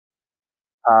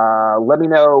Let me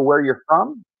know where you're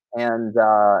from and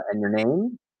your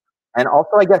name. And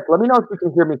also, I guess, let me know if you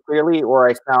can hear me clearly or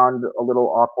I sound a little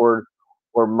awkward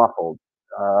or muffled.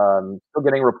 Still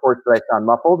getting reports that I sound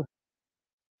muffled.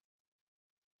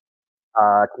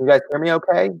 Can you guys hear me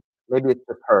okay? Maybe it's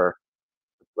just her.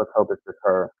 Let's hope it's just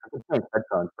her. I can change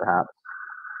headphones, perhaps.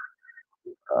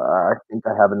 I think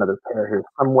I have another pair here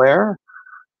somewhere.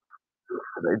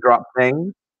 They drop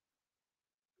things.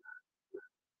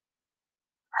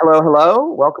 Hello,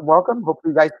 hello. Welcome, welcome.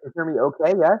 Hopefully you guys can hear me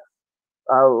okay, yes?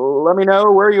 Let me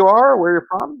know where you are, where you're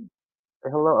from.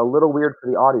 Say hello. A little weird for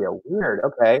the audio. Weird,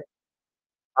 okay.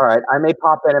 All right, I may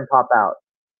pop in and pop out.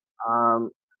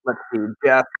 Let's see,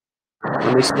 Jeff.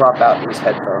 Let me swap out these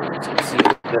headphones and see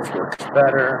if this works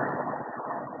better.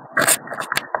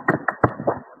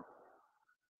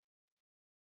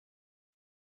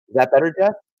 Is that better,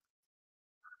 Jeff?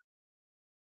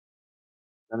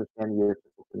 I understand you.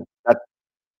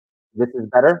 This is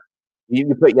better?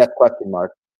 You put yes question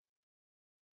mark.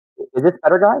 Is this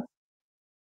better, guys?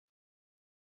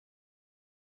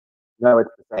 No,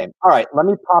 it's the same. All right, let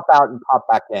me pop out and pop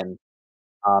back in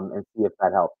and see if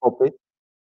that helps. Hopefully.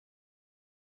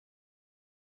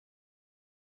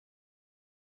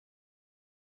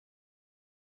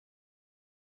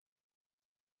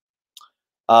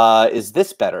 Is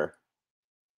this better?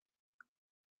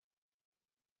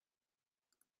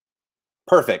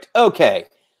 Perfect. Okay.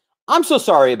 I'm so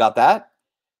sorry about that.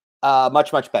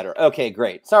 Much, much better. Okay,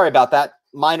 great. Sorry about that.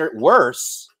 Minor,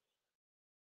 worse.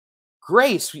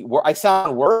 Grace, I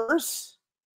sound worse?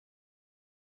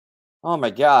 Oh my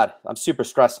God. I'm super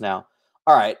stressed now.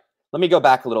 All right. Let me go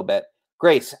back a little bit.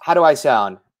 Grace, how do I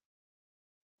sound?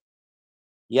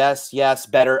 Yes, yes,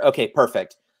 better. Okay,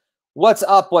 perfect. What's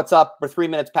up? What's up? We're 3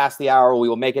 minutes past the hour. We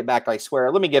will make it back, I swear.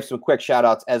 Let me give some quick shout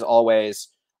outs, as always,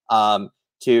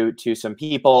 to some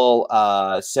people.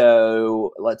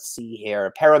 So let's see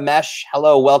here. Paramesh,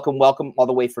 hello, welcome, welcome all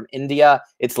the way from India.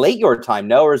 It's late your time,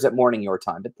 no, or is it morning your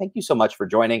time? But thank you so much for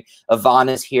joining. Yvonne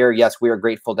is here. Yes, we are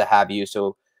grateful to have you,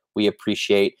 so we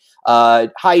appreciate.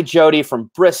 Hi, Jody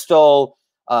from Bristol.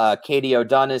 Katie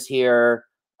O'Dunn is here.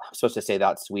 I'm supposed to say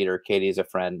that sweeter. Katie's a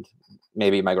friend,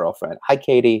 maybe my girlfriend. Hi,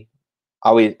 Katie.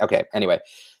 Always okay. Anyway,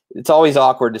 it's always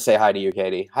awkward to say hi to you,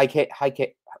 Katie. Hi, Kate. Hi,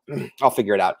 Kate. I'll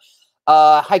figure it out.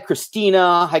 Hi,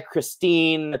 Christina. Hi,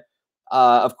 Christine.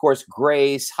 Of course,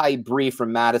 Grace. Hi, Bree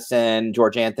from Madison.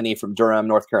 George Anthony from Durham,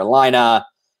 North Carolina.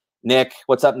 Nick.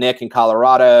 What's up, Nick in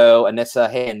Colorado? Anissa.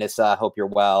 Hey, Anissa. Hope you're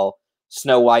well.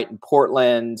 Snow White in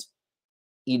Portland.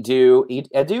 Edu.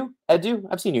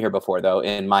 I've seen you here before, though,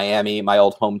 in Miami, my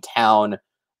old hometown.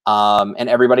 And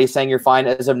everybody's saying you're fine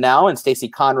as of now. And Stacy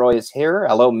Conroy is here.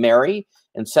 Hello, Mary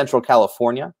in Central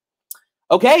California.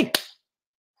 Okay.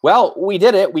 Well, we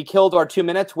did it. We killed our 2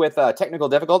 minutes with technical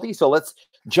difficulty. So let's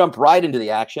jump right into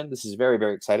the action. This is very,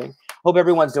 very exciting. Hope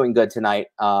everyone's doing good tonight.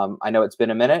 I know it's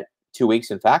been a minute, 2 weeks,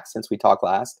 in fact, since we talked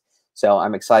last. So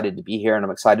I'm excited to be here, and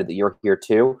I'm excited that you're here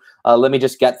too. Let me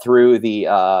just get through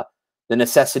the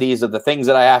necessities of the things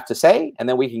that I have to say, and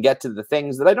then we can get to the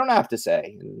things that I don't have to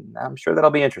say. And I'm sure that'll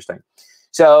be interesting.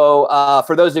 So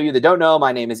for those of you that don't know,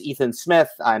 my name is Ethan Smith.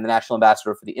 I'm the National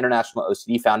Ambassador for the International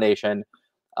OCD Foundation,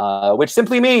 which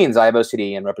simply means I have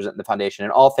OCD and represent the foundation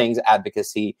in all things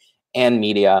advocacy and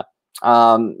media.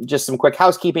 Just some quick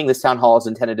housekeeping. This town hall is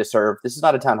intended to serve, this is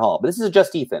not a town hall, but this is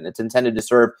just Ethan. It's intended to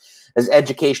serve as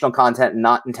educational content,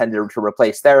 not intended to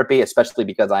replace therapy, especially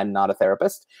because I'm not a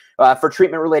therapist. For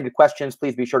treatment-related questions,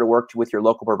 please be sure to work with your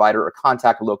local provider or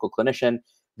contact a local clinician.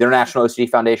 The International OCD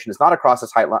Foundation is not a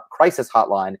crisis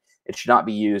hotline. It should not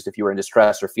be used if you are in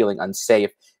distress or feeling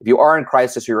unsafe. If you are in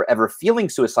crisis or you're ever feeling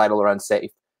suicidal or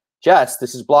unsafe, Jess,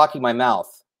 this is blocking my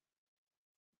mouth.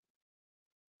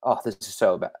 Oh, this is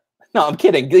so bad. No, I'm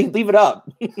kidding. Leave it up.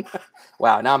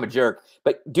 Wow, now I'm a jerk.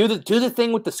 But do the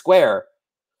thing with the square.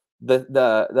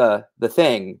 The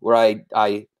thing where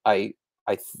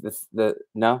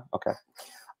no? Okay.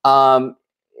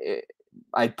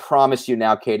 I promise you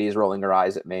now, Katie is rolling her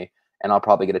eyes at me, and I'll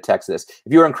probably get a text this.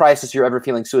 If you're in crisis, you're ever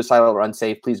feeling suicidal or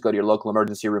unsafe, please go to your local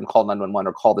emergency room, call 911,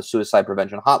 or call the suicide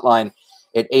prevention hotline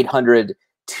at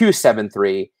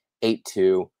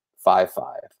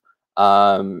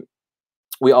 800-273-8255.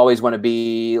 We always want to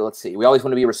be, we always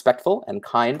want to be respectful and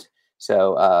kind.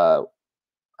 So,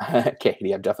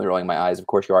 Katie, I'm definitely rolling my eyes. Of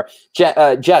course you are.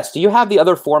 Jess, do you have the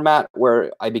other format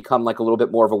where I become like a little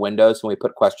bit more of a window? So when we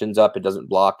put questions up, it doesn't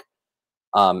block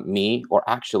me? Or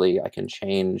actually, I can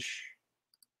change.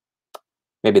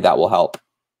 Maybe that will help.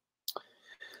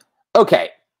 Okay.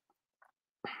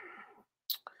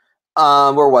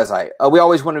 Where was I? We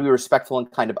always want to be respectful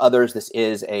and kind of others. This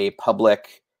is a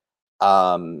public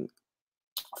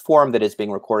forum that is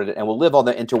being recorded and will live on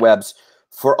the interwebs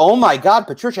for, oh my God,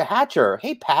 Patricia Hatcher.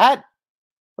 Hey, Pat,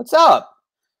 what's up?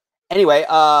 Anyway,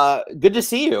 good to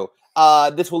see you.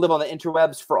 This will live on the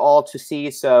interwebs for all to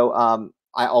see. So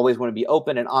I always want to be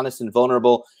open and honest and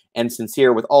vulnerable and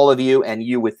sincere with all of you and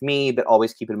you with me, but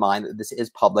always keep in mind that this is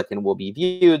public and will be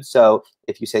viewed. So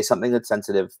if you say something that's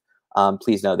sensitive,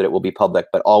 please know that it will be public,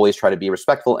 but always try to be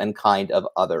respectful and kind of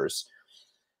others.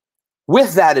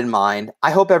 With that in mind,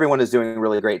 I hope everyone is doing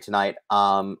really great tonight.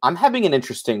 I'm having an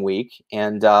interesting week,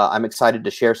 and I'm excited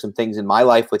to share some things in my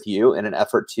life with you in an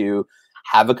effort to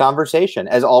have a conversation.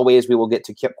 As always, we will get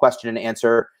to question and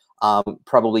answer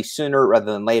probably sooner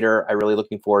rather than later. I'm really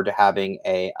looking forward to having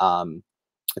a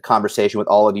conversation with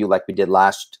all of you like we did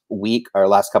last week or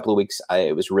last couple of weeks.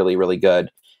 It was really, really good,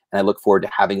 and I look forward to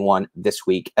having one this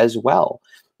week as well.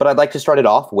 But I'd like to start it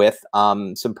off with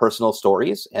some personal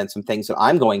stories and some things that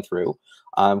I'm going through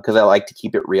because I like to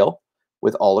keep it real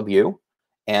with all of you.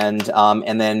 And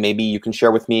then maybe you can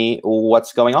share with me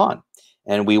what's going on,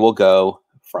 and we will go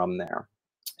from there.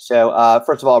 So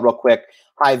first of all, real quick,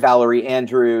 hi, Valerie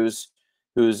Andrews,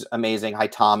 who's amazing. Hi,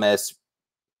 Thomas.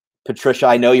 Patricia,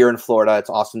 I know you're in Florida. It's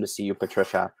awesome to see you,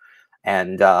 Patricia.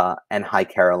 And hi,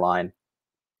 Caroline.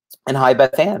 And hi,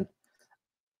 Beth Ann.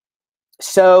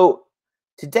 So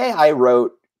today I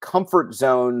wrote comfort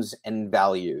zones and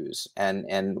values.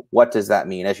 And what does that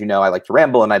mean? As you know, I like to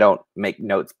ramble and I don't make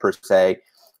notes per se.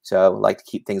 So I like to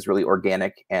keep things really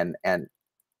organic and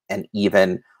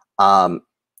even.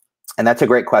 And that's a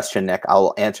great question, Nick.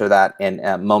 I'll answer that in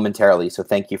momentarily. So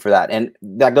thank you for that. And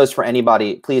that goes for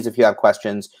anybody. Please, if you have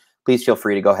questions, please feel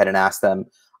free to go ahead and ask them.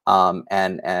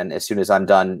 And as soon as I'm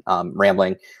done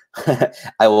rambling,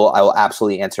 I will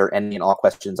absolutely answer any and all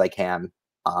questions I can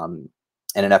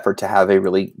in an effort to have a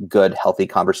really good, healthy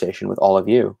conversation with all of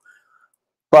you.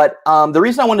 But the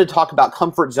reason I wanted to talk about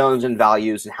comfort zones and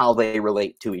values and how they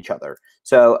relate to each other.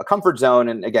 So a comfort zone,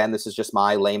 and again, this is just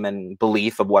my layman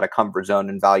belief of what a comfort zone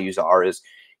and values are, is,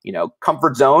 you know,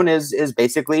 comfort zone is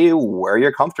basically where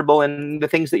you're comfortable in the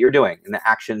things that you're doing and the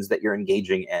actions that you're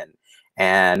engaging in.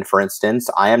 And for instance,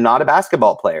 I am not a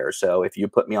basketball player. So if you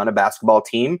put me on a basketball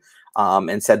team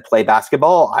and said play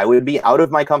basketball, I would be out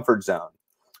of my comfort zone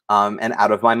and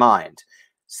out of my mind.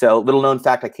 So little known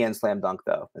fact, I can slam dunk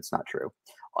though. That's not true.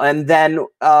 And then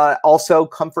also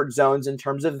comfort zones in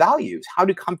terms of values. How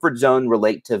do comfort zone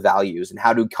relate to values? And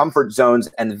how do comfort zones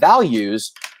and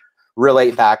values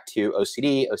relate back to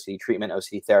OCD, OCD treatment,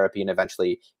 OCD therapy, and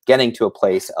eventually getting to a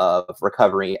place of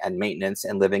recovery and maintenance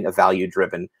and living a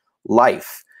value-driven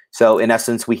life? So in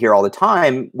essence, we hear all the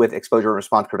time with exposure and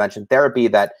response prevention therapy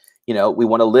that, you know, we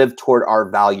want to live toward our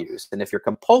values. And if you're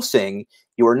compulsing,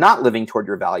 you are not living toward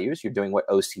your values. You're doing what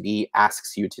OCD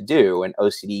asks you to do. And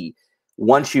OCD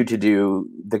wants you to do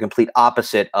the complete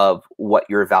opposite of what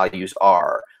your values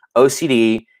are.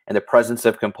 OCD and the presence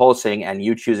of compulsing and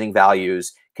you choosing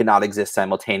values cannot exist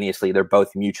simultaneously. They're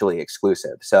both mutually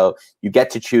exclusive. So you get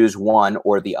to choose one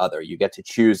or the other. You get to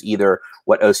choose either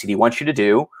what OCD wants you to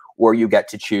do, or you get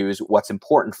to choose what's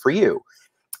important for you.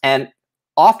 And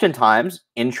oftentimes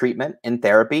in treatment, in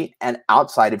therapy, and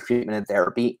outside of treatment and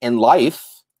therapy, in life,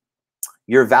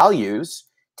 your values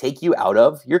take you out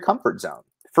of your comfort zone.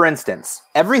 For instance,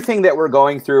 everything that we're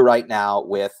going through right now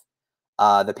with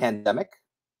the pandemic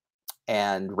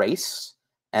and race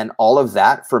and all of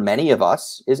that, for many of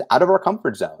us, is out of our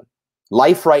comfort zone.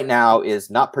 Life right now is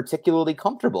not particularly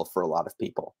comfortable for a lot of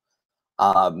people.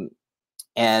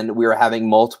 And we're having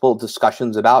multiple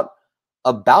discussions about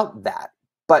that.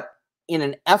 But in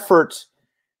an effort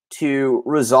to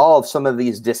resolve some of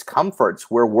these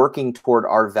discomforts, we're working toward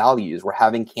our values. We're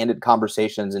having candid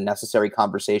conversations and necessary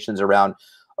conversations around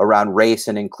race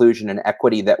and inclusion and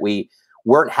equity that we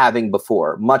weren't having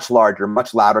before. Much larger,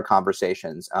 much louder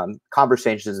conversations,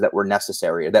 conversations that were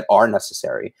necessary, that are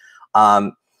necessary.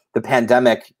 The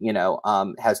pandemic, you know,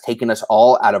 has taken us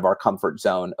all out of our comfort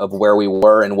zone of where we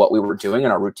were and what we were doing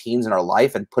and our routines in our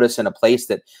life, and put us in a place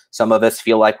that some of us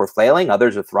feel like we're flailing,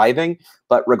 others are thriving.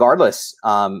 But regardless,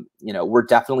 you know, we're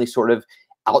definitely sort of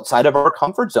outside of our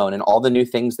comfort zone and all the new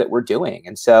things that we're doing.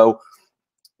 And so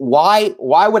why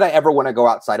would I ever want to go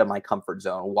outside of my comfort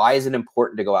zone? Why is it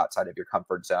important to go outside of your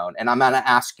comfort zone? And I'm going to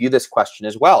ask you this question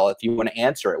as well, if you want to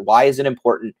answer it. Why is it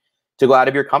important to go out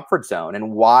of your comfort zone?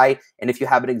 And why, and if you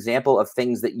have an example of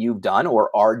things that you've done or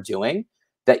are doing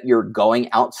that you're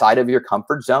going outside of your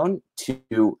comfort zone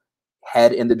to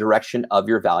head in the direction of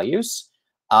your values,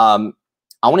 I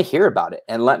want to hear about it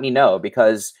and let me know,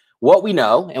 because what we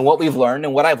know and what we've learned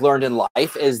and what I've learned in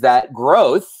life is that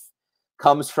growth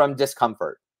comes from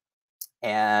discomfort.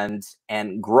 And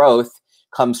growth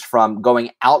comes from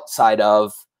going outside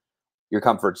of your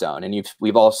comfort zone. And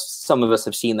some of us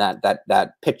have seen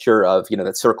that picture of,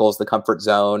 that circles the comfort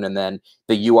zone, and then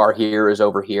the you are here is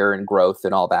over here, and growth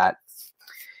and all that.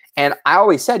 And I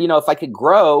always said, if I could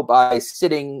grow by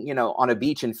sitting, on a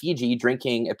beach in Fiji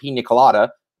drinking a pina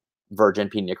colada, virgin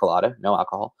pina colada, no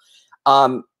alcohol,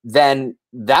 then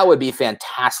that would be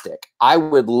fantastic. I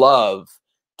would love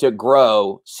to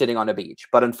grow sitting on a beach,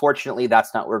 but unfortunately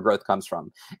that's not where growth comes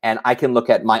from. And I can look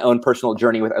at my own personal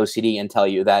journey with OCD and tell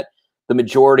you that the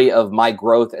majority of my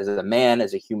growth as a man,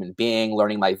 as a human being,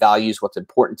 learning my values, what's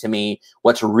important to me,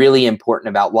 what's really important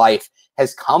about life,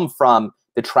 has come from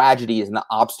the tragedies and the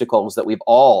obstacles that we've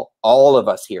all of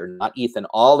us here, not Ethan,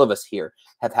 all of us here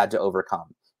have had to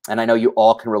overcome. And I know you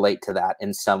all can relate to that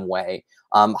in some way.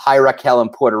 Hi, Raquel in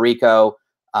Puerto Rico.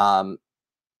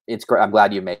 It's great. I'm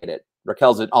glad you made it.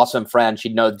 Raquel's an awesome friend. She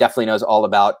definitely knows all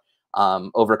about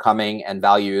overcoming and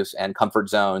values and comfort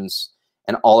zones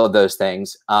and all of those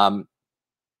things.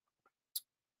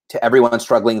 To everyone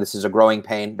struggling, this is a growing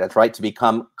pain. That's right. To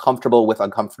become comfortable with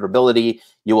uncomfortability,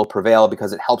 you will prevail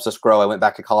because it helps us grow. I went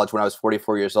back to college when I was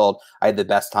 44 years old. I had the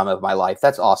best time of my life.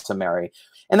 That's awesome, Mary.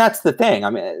 And that's the thing. I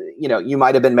mean, you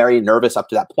might have been very nervous up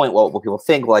to that point. Well, what people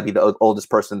think, will I be the oldest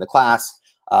person in the class?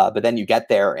 But then you get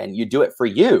there and you do it for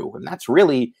you. And that's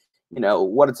really,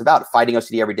 what it's about. Fighting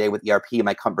OCD every day with ERP in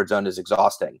my comfort zone is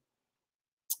exhausting.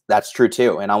 That's true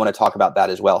too. And I want to talk about that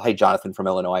as well. Hey, Jonathan from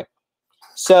Illinois.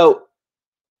 So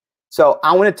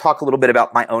I want to talk a little bit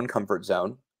about my own comfort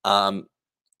zone.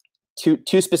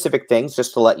 Two specific things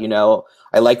just to let you know.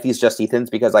 I like these Just Ethans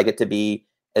because I get to be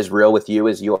as real with you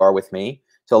as you are with me.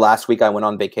 So last week I went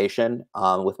on vacation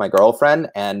with my girlfriend,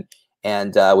 and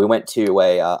we went to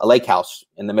a lake house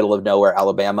in the middle of nowhere,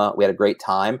 Alabama. We had a great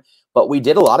time, but we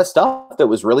did a lot of stuff that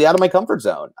was really out of my comfort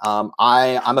zone.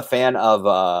 I'm a fan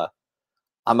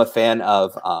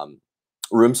of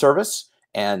room service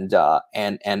and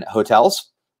hotels.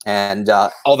 And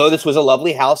although this was a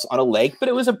lovely house on a lake, but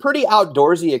it was a pretty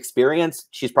outdoorsy experience.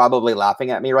 She's probably laughing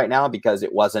at me right now because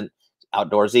it wasn't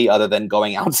outdoorsy other than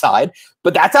going outside.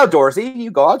 But that's outdoorsy.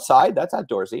 You go outside. That's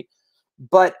outdoorsy.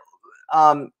 But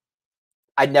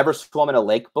I'd never swum in a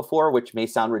lake before, which may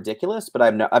sound ridiculous, but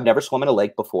I've never swum in a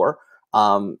lake before.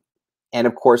 And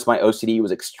of course, my OCD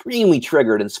was extremely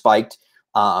triggered and spiked.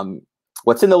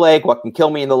 What's in the lake? What can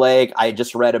kill me in the lake? I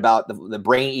just read about the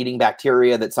brain-eating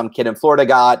bacteria that some kid in Florida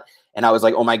got. And I was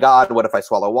like, oh my God, what if I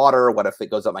swallow water? What if it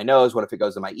goes up my nose? What if it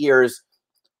goes in my ears?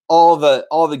 All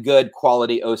the good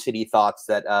quality OCD thoughts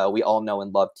that we all know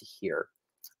and love to hear.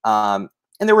 And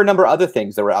there were a number of other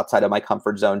things that were outside of my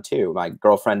comfort zone too. My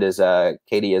girlfriend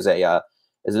Katie is an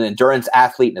endurance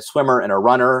athlete and a swimmer and a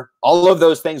runner. All of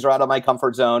those things are out of my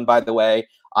comfort zone, by the way.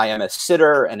 I am a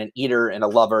sitter and an eater and a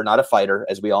lover, not a fighter,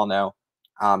 as we all know.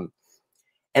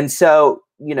 And so,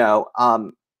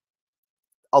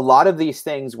 a lot of these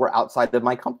things were outside of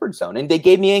my comfort zone and they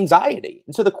gave me anxiety.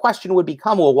 And so the question would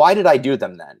become, well, why did I do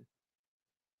them then?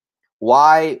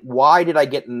 Why did I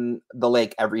get in the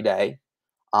lake every day?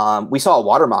 We saw a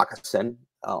water moccasin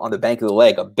on the bank of the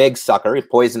lake, a big sucker, a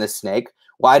poisonous snake.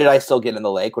 Why did I still get in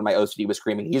the lake when my OCD was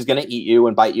screaming, he's going to eat you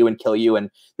and bite you and kill you? And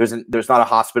there's not a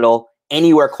hospital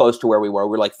anywhere close to where we were.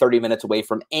 We're like 30 minutes away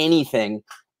from anything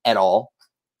at all.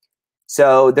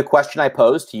 So the question I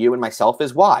pose to you and myself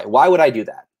is why? Why would I do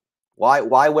that?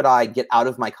 Why would I get out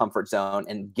of my comfort zone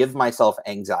and give myself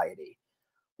anxiety?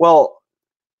 Well,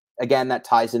 again, that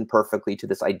ties in perfectly to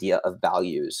this idea of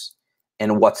values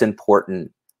and what's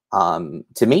important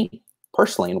to me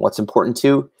personally and what's important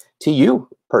to you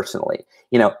personally.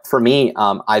 For me,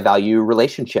 I value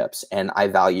relationships and I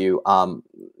value, the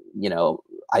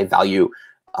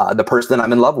person that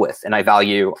I'm in love with, and I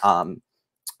value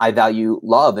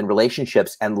love and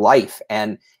relationships and life.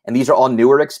 And these are all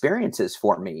newer experiences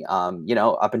for me.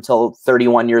 Up until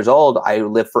 31 years old, I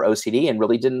lived for OCD and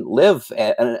really didn't live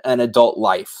an adult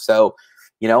life. So,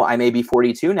 I may be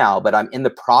 42 now, but I'm in the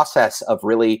process of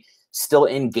really still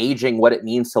engaging what it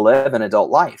means to live an adult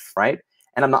life. Right.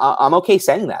 And I'm okay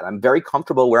saying that. I'm very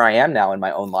comfortable where I am now in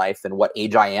my own life and what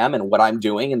age I am and what I'm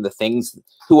doing and the things,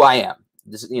 who I am.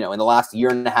 This, in the last year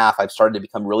and a half, I've started to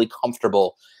become really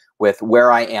comfortable with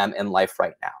where I am in life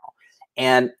right now.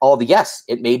 And yes,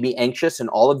 it made me anxious and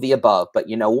all of the above, but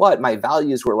you know what? My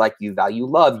values were like, you value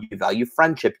love, you value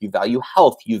friendship, you value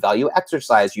health, you value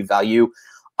exercise, you value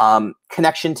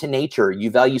connection to nature,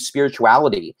 you value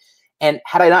spirituality. And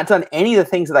had I not done any of the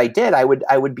things that I did, I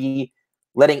would be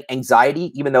letting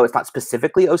anxiety, even though it's not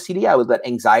specifically OCD, I would let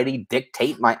anxiety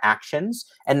dictate my actions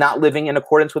and not living in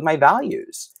accordance with my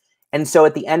values. And so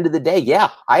at the end of the day,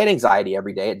 yeah, I had anxiety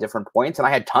every day at different points, and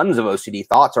I had tons of OCD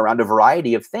thoughts around a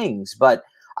variety of things, but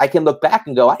I can look back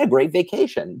and go, I had a great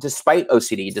vacation despite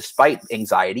OCD, despite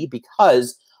anxiety,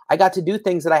 because I got to do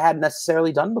things that I hadn't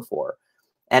necessarily done before.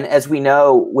 And as we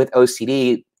know with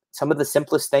OCD, some of the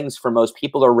simplest things for most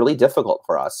people are really difficult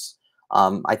for us.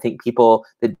 I think people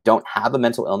that don't have a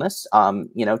mental illness,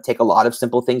 take a lot of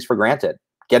simple things for granted.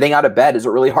 Getting out of bed is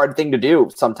a really hard thing to do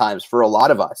sometimes for a lot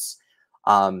of us.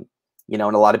 And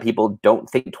a lot of people don't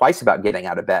think twice about getting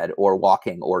out of bed or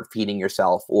walking or feeding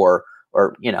yourself or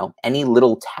any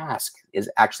little task is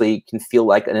actually can feel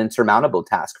like an insurmountable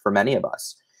task for many of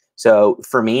us. So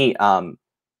for me,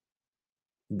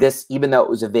 this, even though it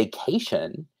was a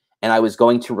vacation and I was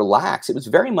going to relax, it was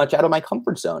very much out of my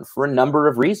comfort zone for a number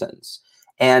of reasons.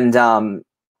 And,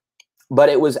 but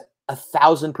it was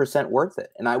 1,000% worth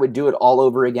it. And I would do it all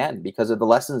over again because of the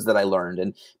lessons that I learned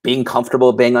and being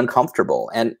comfortable, being uncomfortable.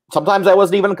 And sometimes I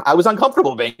was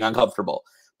uncomfortable being uncomfortable,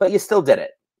 but you still did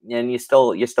it and you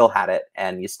still had it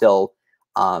and you still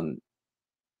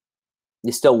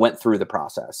went through the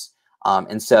process.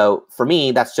 And so for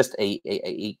me, that's just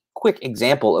a quick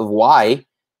example of why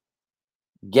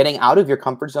getting out of your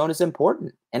comfort zone is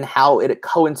important and how it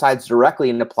coincides directly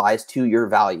and applies to your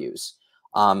values.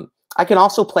 I can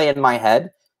also play in my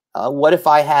head, what if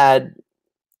I had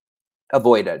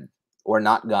avoided or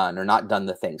not done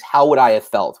the things? How would I have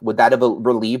felt? Would that have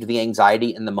relieved the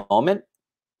anxiety in the moment?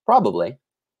 Probably.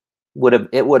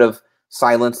 It would have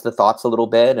silenced the thoughts a little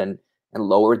bit and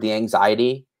lowered the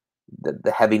anxiety,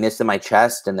 the heaviness in my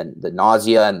chest and the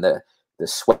nausea and the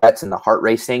sweats and the heart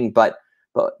racing. But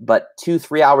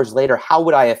 2-3 hours later, how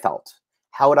would I have felt?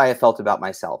 How would I have felt about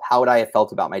myself? How would I have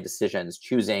felt about my decisions,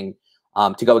 choosing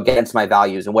to go against my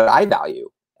values and what I value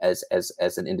as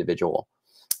an individual,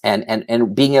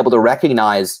 and being able to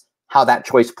recognize how that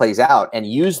choice plays out and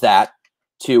use that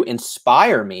to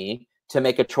inspire me to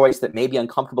make a choice that may be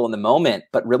uncomfortable in the moment,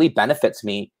 but really benefits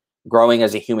me growing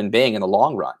as a human being in the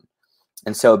long run.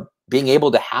 And so being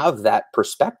able to have that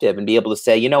perspective and be able to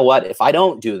say, you know what, if I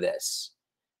don't do this,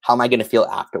 how am I going to feel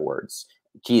afterwards?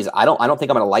 Geez, I don't think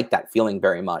I'm going to like that feeling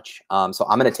very much. So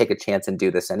I'm going to take a chance and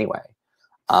do this anyway.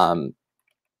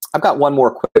 I've got one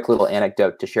more quick little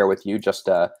anecdote to share with you, just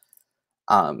a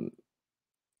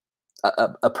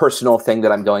personal thing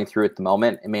that I'm going through at the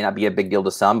moment. It may not be a big deal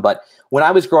to some, but when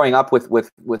I was growing up with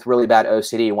really bad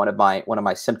OCD, one of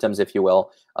my symptoms, if you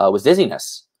will, was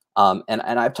dizziness. And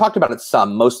I've talked about it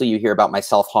some. Mostly you hear about my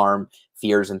self-harm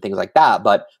fears and things like that,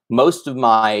 but most of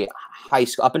my high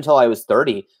school, up until I was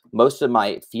 30, most of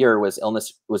my fear was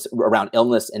around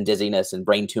illness and dizziness and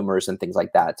brain tumors and things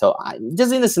like that. So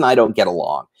dizziness and I don't get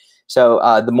along. So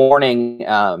the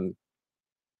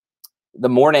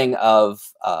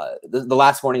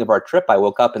last morning of our trip, I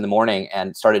woke up in the morning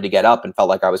and started to get up and felt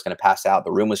like I was going to pass out.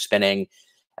 The room was spinning,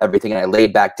 everything. And I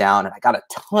laid back down and I got a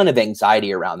ton of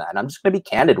anxiety around that. And I'm just going to be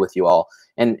candid with you all.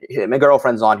 And my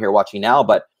girlfriend's on here watching now,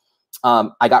 but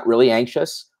I got really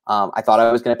anxious. I thought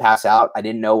I was going to pass out. I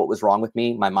didn't know what was wrong with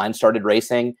me. My mind started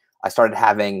racing. I started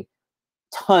having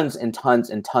tons and tons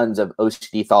and tons of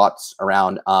OCD thoughts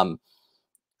around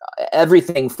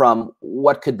everything from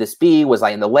what could this be? Was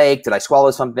I in the lake? Did I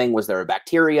swallow something? Was there a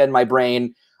bacteria in my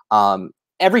brain?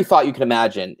 Every thought you can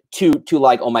imagine to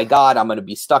like, oh my God, I'm going to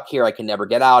be stuck here. I can never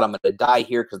get out. I'm going to die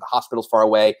here because the hospital's far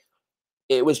away.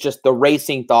 It was just the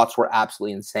racing thoughts were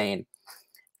absolutely insane.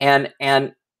 And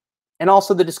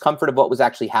also the discomfort of what was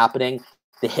actually happening,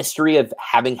 the history of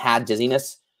having had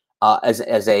dizziness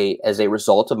as a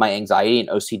result of my anxiety and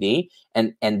OCD,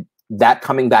 and that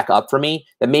coming back up for me,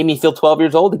 that made me feel 12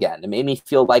 years old again. It made me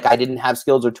feel like I didn't have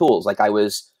skills or tools, like I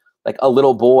was like a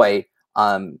little boy,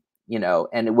 and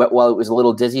while it was a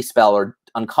little dizzy spell or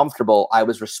uncomfortable, I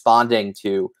was responding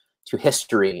to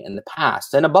history in the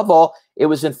past. And above all, it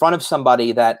was in front of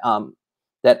somebody that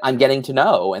I'm getting to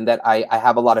know and that I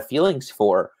have a lot of feelings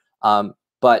for.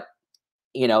 But,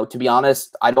 to be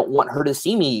honest, I don't want her to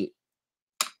see me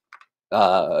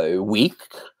weak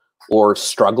or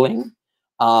struggling,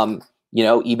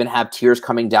 even have tears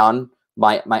coming down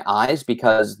my eyes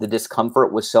because the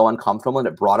discomfort was so uncomfortable and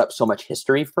it brought up so much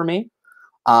history for me.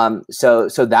 So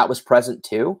that was present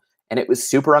too. And it was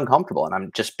super uncomfortable. And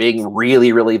I'm just being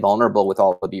really, really vulnerable with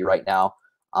all of you right now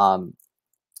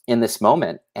in this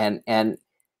moment. And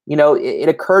it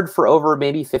occurred for over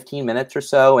maybe 15 minutes or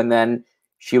so. And then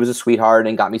she was a sweetheart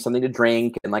and got me something to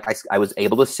drink. And like I was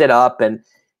able to sit up and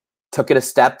took it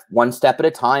one step at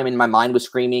a time. And my mind was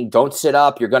screaming, don't sit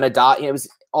up, you're going to die. It was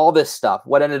all this stuff.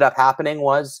 What ended up happening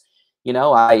was,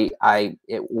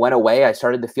 it went away. I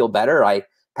started to feel better. I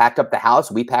packed up the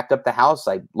house. We packed up the house.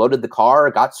 I loaded the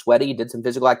car, got sweaty, did some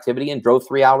physical activity and drove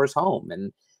 3 hours home.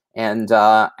 and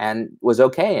was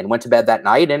okay, and went to bed that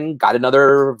night and got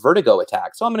another vertigo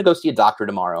attack. So I'm going to go see a doctor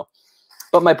tomorrow.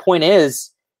 But my point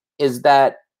is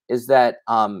that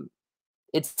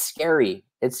it's scary.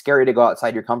 It's scary to go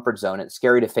outside your comfort zone. It's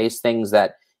scary to face things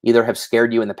that either have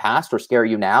scared you in the past or scare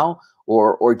you now,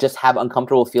 or just have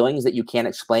uncomfortable feelings that you can't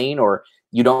explain, or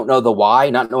you don't know the why.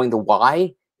 Not knowing the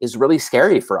why is really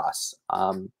scary for us.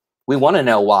 We want to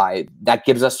know why. That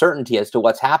gives us certainty as to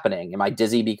what's happening. Am I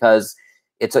dizzy because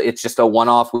it's just a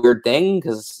one-off weird thing?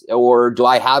 Or do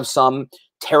I have some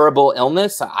terrible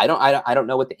illness? I don't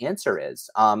know what the answer is.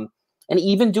 And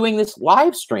even doing this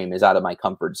live stream is out of my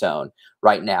comfort zone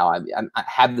right now. I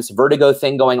have this vertigo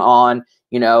thing going on.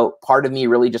 You know, part of me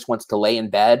really just wants to lay in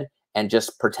bed and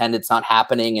just pretend it's not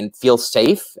happening and feel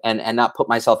safe and not put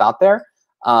myself out there.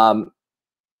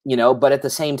 You know, but at the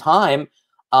same time,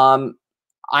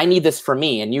 I need this for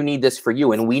me, and you need this for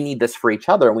you, and we need this for each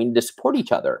other, and we need to support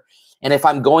each other. And if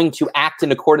I'm going to act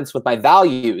in accordance with my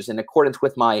values, in accordance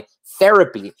with my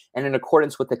therapy, and in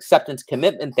accordance with acceptance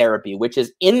commitment therapy, which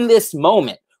is in this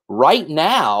moment, right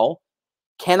now,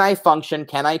 can I function?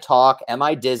 Can I talk? Am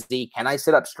I dizzy? Can I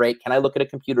sit up straight? Can I look at a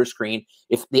computer screen?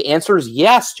 If the answer is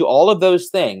yes to all of those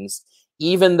things,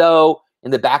 even though in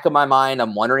the back of my mind,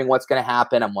 I'm wondering what's going to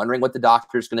happen, I'm wondering what the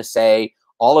doctor's going to say,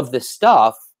 all of this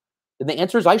stuff, then the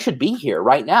answer is I should be here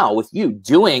right now with you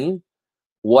doing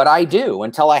what I do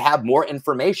until I have more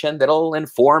information that'll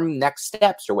inform next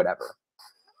steps or whatever.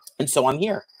 And so I'm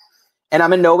here. And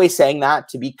I'm in no way saying that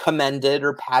to be commended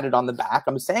or patted on the back.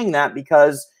 I'm saying that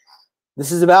because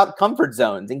this is about comfort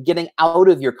zones and getting out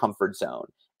of your comfort zone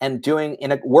and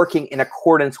working in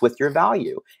accordance with your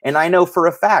value. And I know for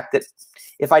a fact that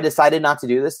if I decided not to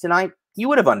do this tonight, you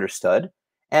would have understood,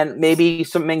 and maybe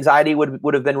some anxiety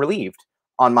would have been relieved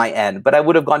on my end, but I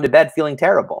would have gone to bed feeling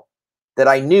terrible. That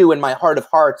I knew in my heart of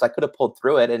hearts I could have pulled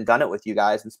through it and done it with you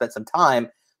guys and spent some time,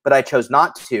 but I chose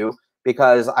not to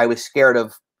because I was scared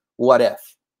of what if,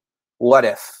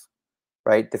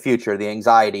 right? The future, the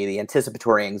anxiety, the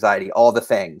anticipatory anxiety, all the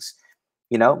things,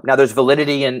 you know. Now there's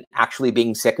validity in actually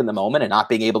being sick in the moment and not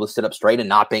being able to sit up straight and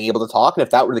not being able to talk. And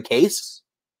if that were the case,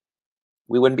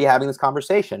 we wouldn't be having this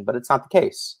conversation, but it's not the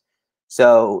case.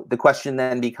 So the question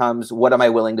then becomes, what am I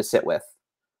willing to sit with?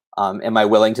 Am I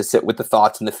willing to sit with the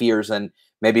thoughts and the fears and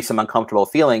maybe some uncomfortable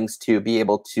feelings to be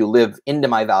able to live into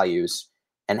my values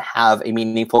and have a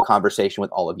meaningful conversation with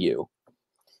all of you?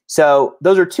 So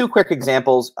those are two quick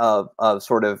examples of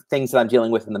sort of things that I'm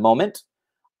dealing with in the moment.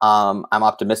 I'm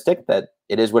optimistic that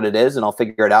it is what it is and I'll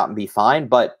figure it out and be fine.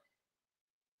 But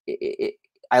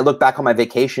I look back on my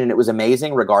vacation and it was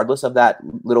amazing regardless of that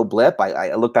little blip.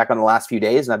 I look back on the last few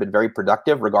days and I've been very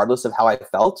productive regardless of how I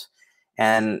felt.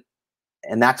 And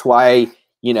that's why,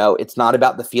 you know, it's not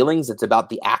about the feelings, it's about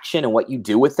the action and what you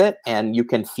do with it. And you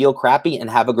can feel crappy and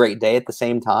have a great day at the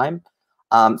same time.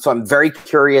 So I'm very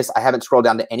curious. I haven't scrolled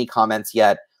down to any comments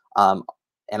yet. And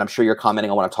I'm sure you're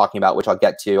commenting on what I'm talking about, which I'll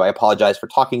get to. I apologize for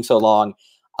talking so long.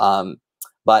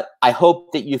 But I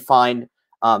hope that you find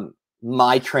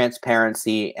my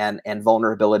transparency and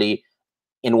vulnerability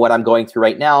in what I'm going through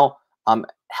right now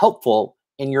helpful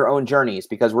in your own journeys,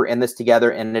 because we're in this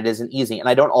together and it isn't easy. And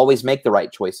I don't always make the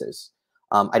right choices.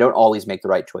 I don't always make the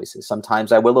right choices.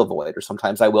 Sometimes I will avoid, or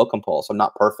sometimes I will compulse. I'm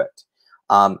not perfect.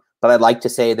 But I'd like to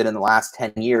say that in the last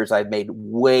 10 years, I've made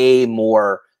way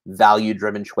more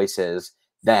value-driven choices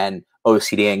than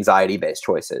OCD anxiety-based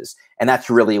choices. And that's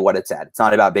really what it's at. It's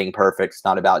not about being perfect. It's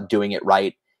not about doing it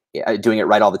right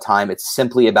all the time. It's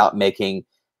simply about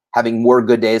having more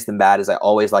good days than bad, as I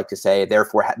always like to say,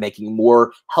 therefore making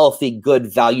more healthy,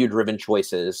 good, value-driven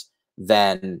choices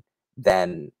than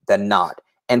not.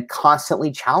 And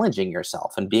constantly challenging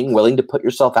yourself and being willing to put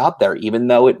yourself out there, even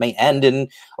though it may end in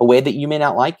a way that you may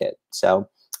not like it. So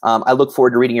I look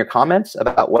forward to reading your comments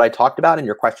about what I talked about and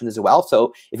your questions as well.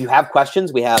 So if you have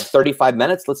questions, we have 35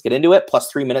 minutes. Let's get into it, plus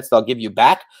 3 minutes that I'll give you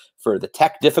back for the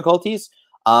tech difficulties.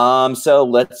 So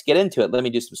let's get into it. Let me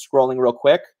do some scrolling real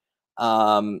quick.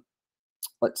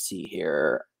 Let's see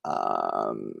here.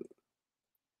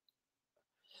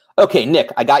 Okay,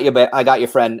 Nick, I got you,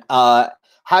 friend.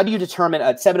 How do you determine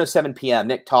at 7:07 p.m.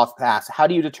 Nick Toth Pass? How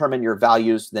do you determine your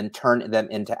values, then turn them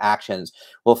into actions?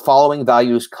 Will following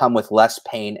values come with less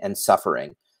pain and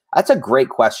suffering? That's a great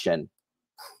question.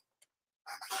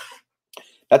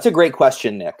 That's a great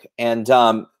question, Nick. And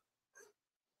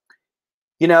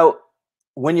you know,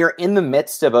 when you're in the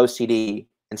midst of OCD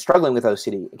and struggling with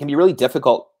OCD, it can be really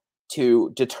difficult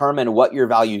to determine what your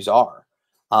values are,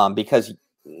 because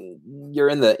you're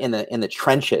in the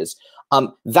trenches.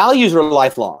 Values are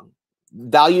lifelong.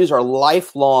 Values are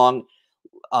lifelong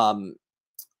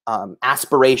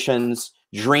aspirations,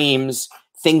 dreams,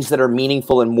 things that are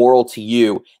meaningful and moral to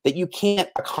you that you can't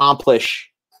accomplish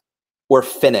or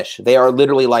finish. They are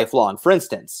literally lifelong. For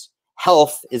instance,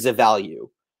 health is a value.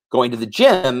 Going to the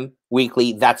gym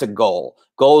weekly, that's a goal.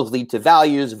 Goals lead to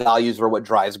values. Values are what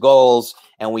drives goals.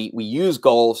 And we use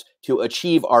goals to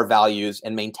achieve our values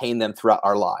and maintain them throughout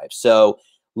our lives. So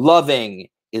loving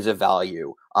is a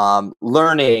value.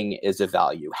 Learning is a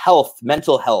value. Health,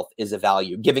 mental health is a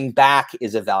value. Giving back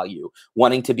is a value.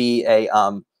 Wanting to be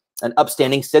an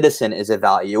upstanding citizen is a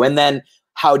value. And then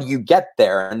how do you get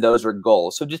there? And those are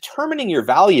goals. So determining your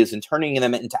values and turning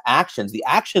them into actions. The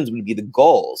actions would be the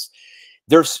goals.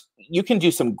 You can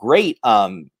do some great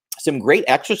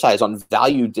exercise on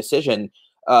value decision.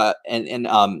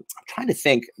 I'm trying to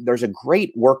think. There's a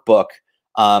great workbook.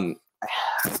 I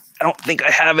don't think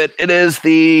I have it.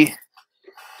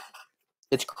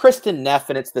 It's Kristen Neff,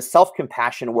 and it's the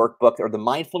self-compassion workbook or the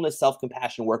mindfulness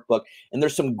self-compassion workbook. And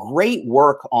there's some great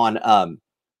work on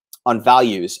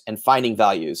values and finding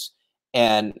values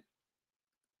and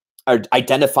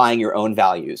identifying your own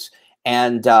values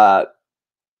and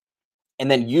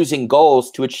then using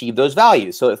goals to achieve those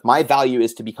values. So if my value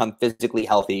is to become physically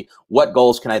healthy, what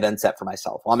goals can I then set for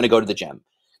myself? Well, I'm going to go to the gym.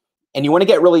 And you want to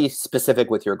get really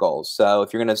specific with your goals. So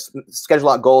if you're going to schedule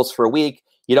out goals for a week,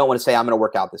 you don't want to say, I'm going to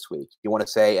work out this week. You want to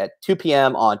say at 2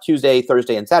 p.m. on Tuesday,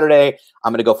 Thursday, and Saturday,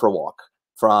 I'm going to go for a walk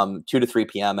from 2 to 3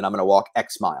 p.m. and I'm going to walk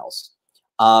X miles.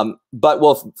 But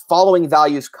will following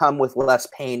values come with less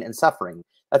pain and suffering?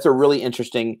 That's a really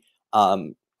interesting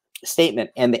statement.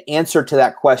 And the answer to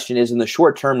that question is in the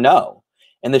short term, no.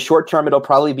 In the short term, it'll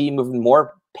probably be moving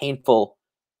more painful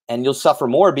and you'll suffer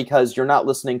more because you're not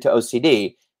listening to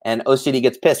OCD. And OCD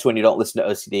gets pissed when you don't listen to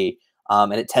OCD.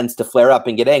 And it tends to flare up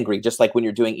and get angry, just like when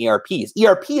you're doing ERPs.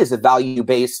 ERP is a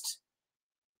value-based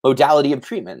modality of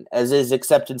treatment, as is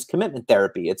acceptance commitment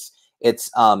therapy. It's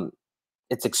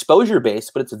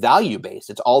exposure-based, but it's value-based.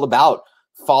 It's all about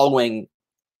following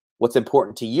what's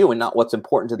important to you and not what's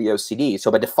important to the OCD. So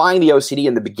by defying the OCD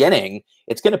in the beginning,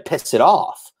 it's going to piss it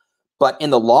off. But in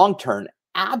the long term,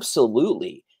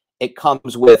 absolutely, it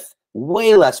comes with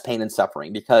way less pain and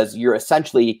suffering because you're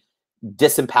essentially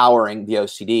disempowering the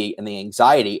OCD and the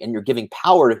anxiety, and you're giving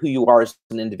power to who you are as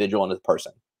an individual and as a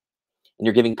person. And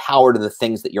you're giving power to the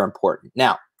things that you're important.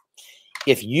 Now,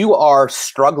 if you are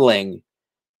struggling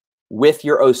with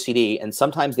your OCD, and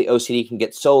sometimes the OCD can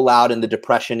get so loud in the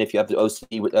depression, if you have the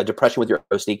OCD, depression with your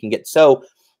OCD can get so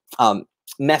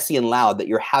messy and loud that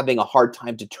you're having a hard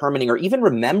time determining or even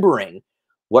remembering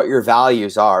what your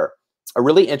values are. A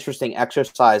really interesting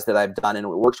exercise that I've done, and it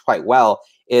works quite well,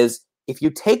 is if you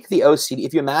take the OCD,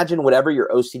 if you imagine whatever your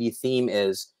OCD theme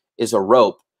is a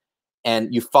rope,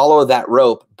 and you follow that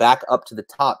rope back up to the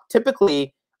top.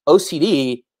 Typically,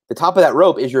 OCD, the top of that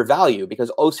rope is your value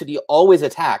because OCD always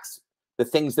attacks the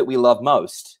things that we love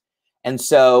most. And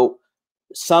so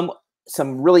some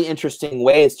really interesting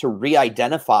ways to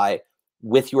re-identify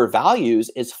with your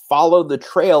values is follow the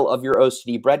trail of your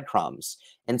OCD breadcrumbs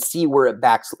and see where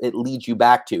it leads you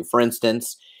back to. For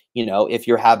instance, if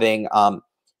you're having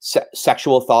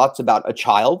sexual thoughts about a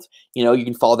child, you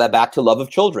can follow that back to love of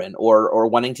children or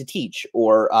wanting to teach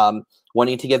or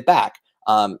wanting to give back.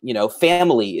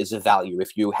 Family is a value.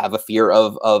 If you have a fear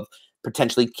of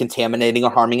potentially contaminating or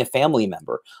harming a family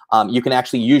member, you can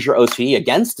actually use your OCD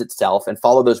against itself and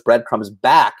follow those breadcrumbs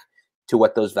back to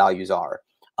what those values are.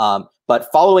 But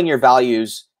following your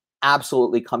values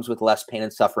absolutely comes with less pain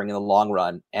and suffering in the long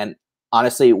run. And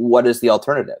honestly, what is the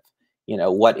alternative?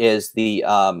 What is the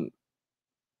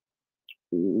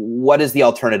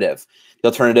alternative? The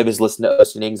alternative is listen to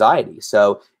OCD anxiety.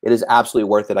 So it is absolutely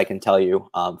worth it. I can tell you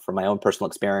from my own personal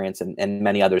experience, and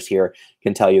many others here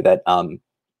can tell you that,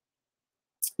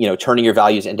 turning your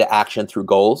values into action through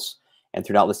goals and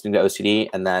through not listening to OCD,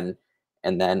 and then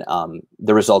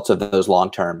the results of those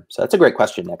long-term. So that's a great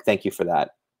question, Nick. Thank you for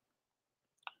that.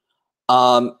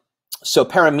 So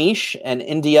Paramesh and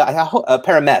India,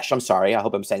 Paramesh, I'm sorry. I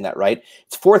hope I'm saying that right.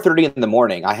 It's 4:30 in the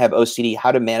morning. I have OCD.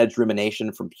 How to manage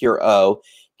rumination from pure O.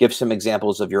 Give some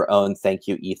examples of your own. Thank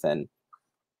you, Ethan.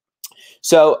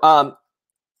 So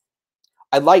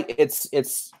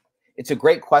it's a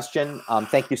great question.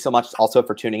 Thank you so much also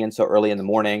for tuning in so early in the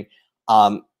morning.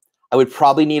 I would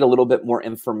probably need a little bit more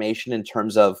information in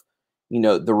terms of,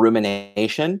 the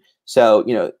rumination. So,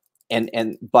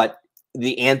 but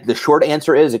the short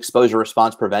answer is exposure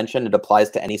response prevention. It applies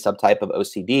to any subtype of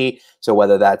OCD. So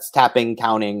whether that's tapping,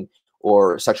 counting,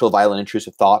 or sexual violent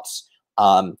intrusive thoughts.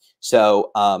 Some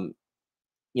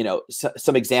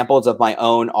examples of my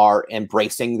own are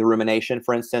embracing the rumination,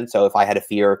 for instance. So if I had a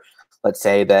fear, let's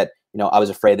say that, I was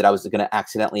afraid that I was going to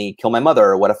accidentally kill my mother,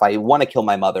 or what if I want to kill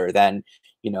my mother? Then,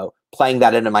 playing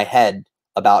that into my head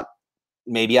about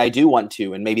maybe I do want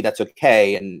to, and maybe that's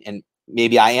okay, and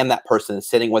maybe I am that person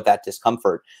sitting with that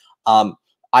discomfort.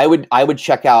 I would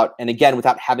check out, and again,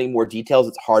 without having more details,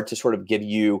 it's hard to sort of give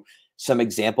you some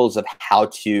examples of how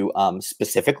to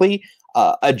specifically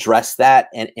address that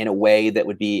in a way that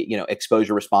would be,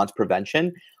 exposure response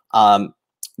prevention.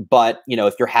 But,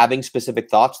 if you're having specific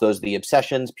thoughts, those are the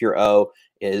obsessions, pure O,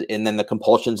 and then the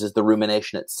compulsions is the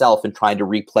rumination itself and trying to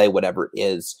replay whatever it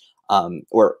is,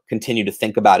 or continue to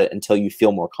think about it until you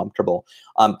feel more comfortable.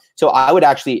 So I would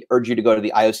actually urge you to go to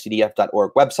the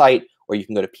IOCDF.org website, or you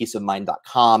can go to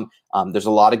peaceofmind.com. There's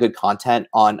a lot of good content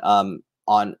on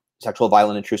sexual,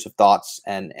 violent, intrusive thoughts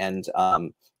and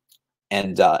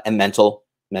mental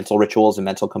rituals and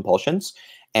mental compulsions.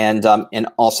 And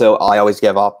also, I always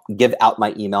give out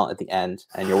my email at the end,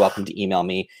 and you're welcome to email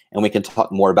me, and we can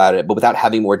talk more about it. But without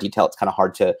having more detail, it's kind of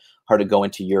hard to go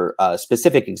into your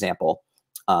specific example.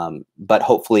 But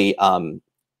hopefully,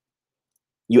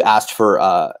 you asked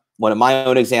for one of my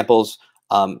own examples.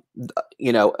 A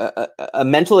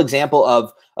mental example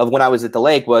of when I was at the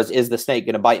lake was, is the snake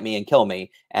going to bite me and kill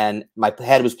me? And my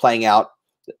head was playing out.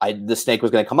 The snake was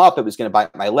going to come up. It was going to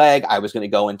bite my leg. I was going to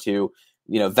go into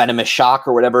venomous shock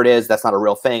or whatever it is. That's not a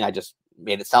real thing. I just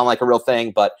made it sound like a real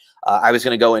thing, but I was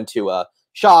going to go into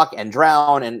shock and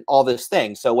drown and all this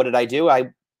thing. So what did I do? I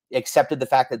accepted the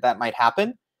fact that that might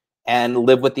happen and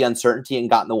lived with the uncertainty and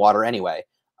got in the water anyway.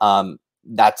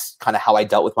 That's kind of how I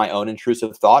dealt with my own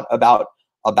intrusive thought about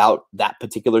that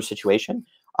particular situation.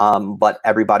 But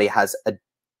everybody has a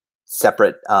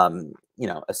separate,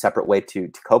 a separate way to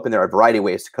cope. And there are a variety of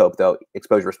ways to cope, though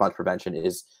exposure response prevention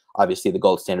is obviously the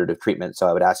gold standard of treatment. So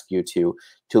I would ask you to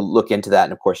look into that.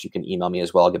 And of course, you can email me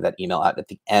as well. I'll give that email out at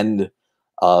the end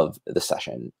of the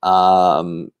session.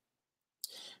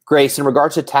 Grace, in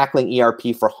regards to tackling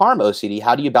ERP for harm OCD,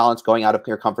 how do you balance going out of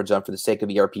your comfort zone for the sake of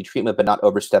ERP treatment, but not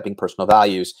overstepping personal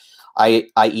values?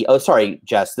 I.e., oh, sorry,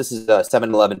 Jess, this is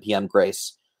 7:11 p.m.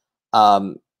 Grace.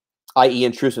 I.e.,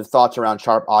 intrusive thoughts around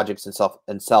sharp objects and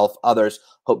self others.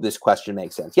 Hope this question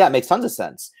makes sense. Yeah, it makes tons of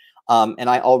sense. And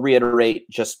I'll reiterate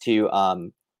just to,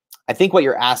 I think what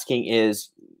you're asking is,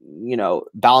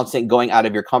 balancing going out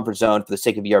of your comfort zone for the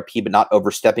sake of ERP, but not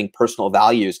overstepping personal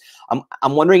values. I'm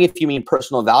wondering if you mean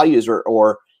personal values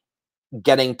or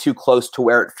getting too close to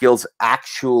where it feels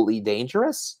actually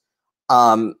dangerous.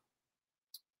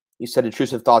 You said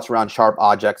intrusive thoughts around sharp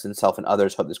objects and self and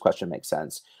others. Hope this question makes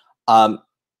sense.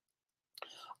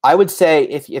 I would say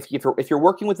if you're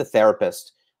working with a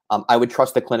therapist, I would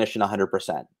trust the clinician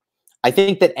 100%. I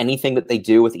think that anything that they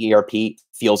do with ERP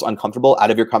feels uncomfortable, out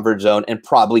of your comfort zone, and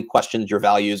probably questions your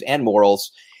values and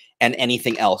morals and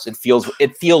anything else. It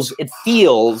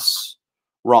feels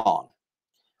wrong.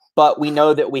 But we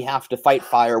know that we have to fight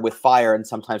fire with fire, and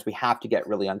sometimes we have to get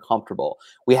really uncomfortable.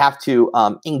 We have to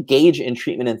engage in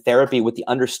treatment and therapy with the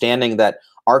understanding that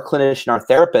our clinician, our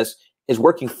therapist, is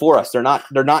working for us. They're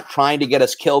not trying to get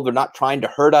us killed. They're not trying to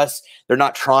hurt us. They're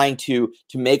not trying to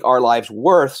make our lives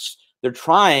worse. They're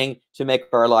trying to make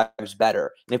our lives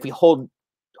better. And if we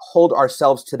hold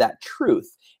ourselves to that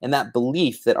truth and that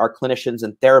belief that our clinicians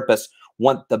and therapists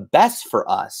want the best for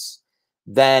us,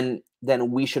 then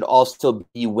we should also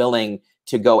be willing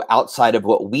to go outside of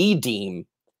what we deem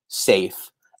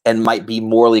safe and might be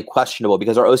morally questionable,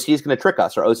 because our OCD is going to trick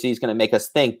us. Our OCD is going to make us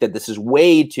think that this is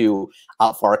way too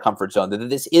out for our comfort zone,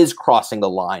 that this is crossing the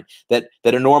line, that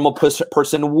a normal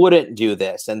person wouldn't do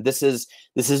this, and this is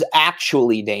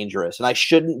actually dangerous, and I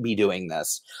shouldn't be doing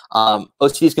this.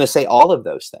 OCD is going to say all of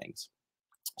those things.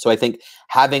 So I think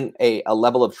having a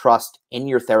level of trust in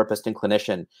your therapist and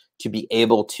clinician to be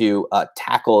able to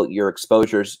tackle your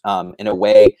exposures in a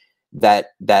way that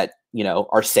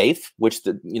are safe, which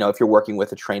if you're working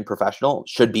with a trained professional,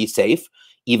 should be safe,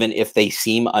 even if they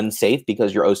seem unsafe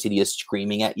because your OCD is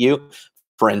screaming at you.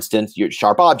 For instance, your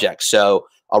sharp objects. So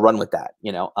I'll run with that.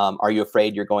 Are you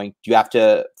afraid do you have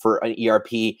to, for an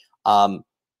ERP,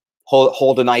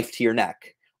 hold a knife to your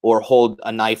neck, or hold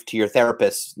a knife to your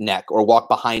therapist's neck, or walk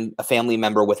behind a family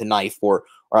member with a knife, or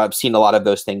I've seen a lot of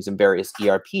those things in various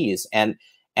ERPs. And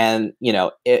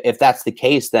if that's the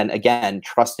case, then again,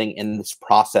 trusting in this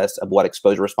process of what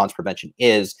exposure response prevention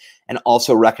is, and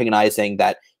also recognizing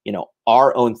that,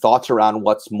 our own thoughts around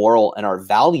what's moral and our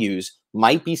values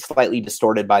might be slightly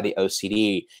distorted by the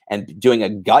OCD, and doing a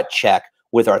gut check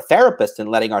with our therapist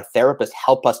and letting our therapist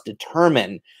help us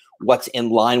determine what's in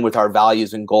line with our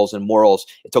values and goals and morals.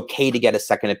 It's okay to get a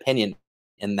second opinion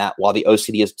in that, while the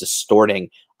OCD is distorting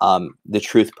the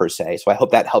truth per se. So I hope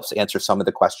that helps answer some of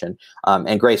the question.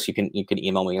 And Grace, you can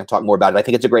email me and talk more about it. I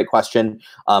think it's a great question.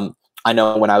 I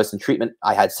know when I was in treatment,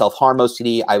 I had self-harm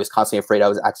OCD. I was constantly afraid I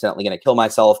was accidentally going to kill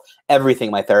myself. Everything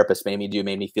my therapist made me do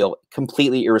made me feel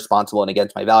completely irresponsible and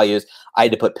against my values. I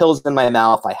had to put pills in my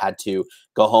mouth. I had to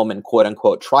go home and quote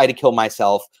unquote try to kill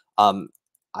myself.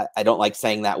 I don't like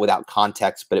saying that without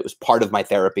context, but it was part of my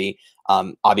therapy.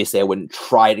 Obviously, I wouldn't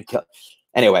try to kill.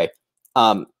 Anyway,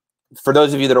 for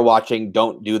those of you that are watching,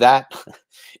 don't do that.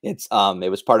 It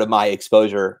was part of my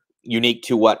exposure, unique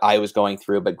to what I was going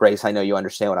through. But Grace, I know you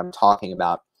understand what I'm talking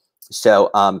about. So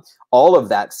all of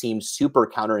that seems super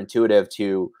counterintuitive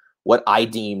to what I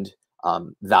deemed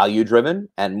value-driven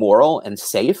and moral and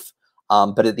safe.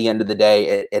 But at the end of the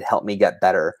day, it helped me get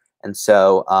better. And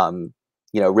so,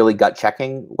 really gut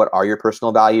checking what are your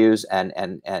personal values and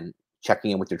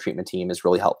checking in with your treatment team is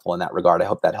really helpful in that regard. I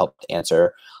hope that helped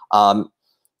answer.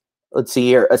 Let's see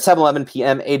here. At 7:11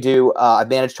 p.m. Edu, I've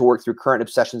managed to work through current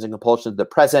obsessions and compulsions of the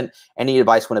present. Any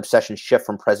advice when obsessions shift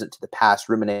from present to the past?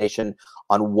 Rumination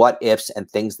on what ifs and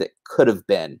things that could have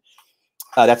been.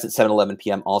 That's at 7:11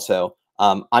 p.m. also.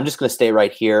 I'm just going to stay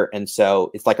right here, and so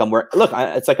it's like I'm wearing. Look,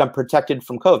 it's like I'm protected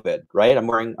from COVID, right? I'm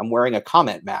wearing a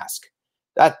comment mask.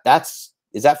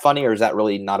 Is that funny or is that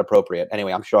really not appropriate?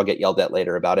 Anyway, I'm sure I'll get yelled at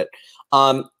later about it.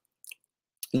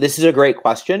 This is a great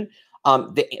question.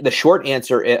 The short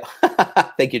answer is,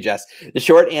 thank you, Jess. The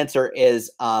short answer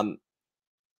is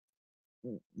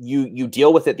you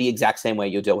deal with it the exact same way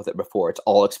you deal with it before. It's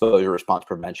all exposure response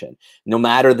prevention. No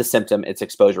matter the symptom, it's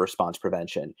exposure response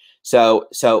prevention. So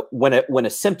when a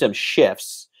symptom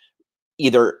shifts,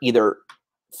 either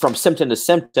from symptom to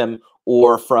symptom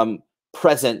or from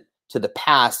present to the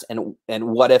past and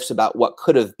what ifs about what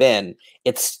could have been,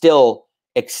 it's still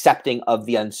accepting of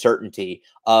the uncertainty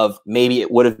of maybe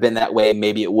it would have been that way,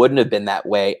 maybe it wouldn't have been that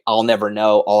way. I'll never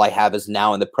know. All I have is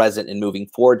now in the present and moving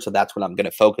forward. So that's what I'm going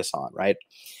to focus on, right?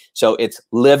 So it's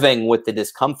living with the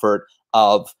discomfort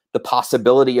of the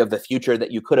possibility of the future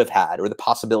that you could have had, or the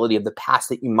possibility of the past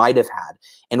that you might have had,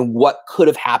 and what could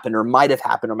have happened or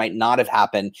might not have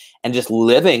happened, and just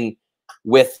living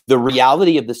with the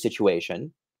reality of the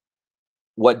situation,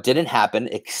 what didn't happen,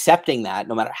 accepting that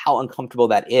no matter how uncomfortable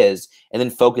that is, and then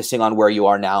focusing on where you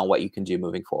are now and what you can do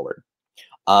moving forward.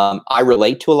 I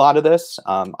relate to a lot of this.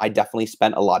 I definitely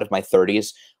spent a lot of my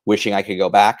 30s wishing I could go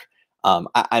back.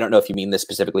 I don't know if you mean this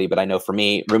specifically, but I know for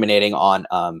me, ruminating on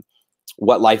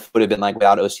what life would have been like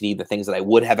without OCD, the things that I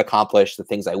would have accomplished, the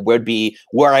things I would be,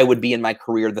 where I would be in my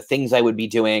career, the things I would be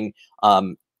doing,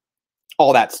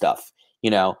 all that stuff,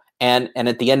 And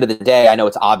at the end of the day, I know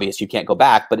it's obvious you can't go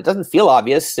back, but it doesn't feel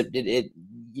obvious.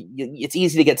 It's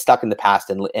easy to get stuck in the past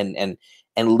and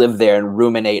live there and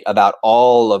ruminate about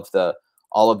all of the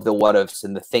what ifs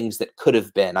and the things that could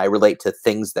have been. I relate to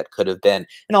things that could have been,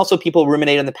 and also people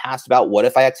ruminate in the past about what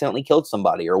if I accidentally killed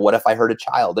somebody, or what if I hurt a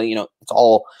child. It's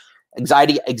all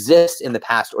anxiety exists in the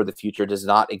past or the future, does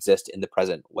not exist in the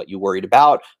present. What you worried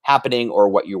about happening or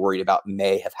what you're worried about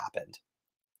may have happened.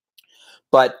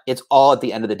 But it's all at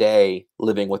the end of the day,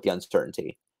 living with the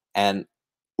uncertainty and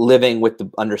living with the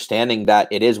understanding that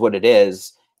it is what it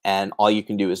is, and all you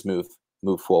can do is move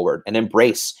forward and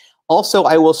embrace. Also,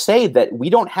 I will say that we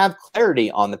don't have clarity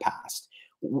on the past.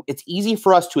 It's easy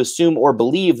for us to assume or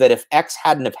believe that if X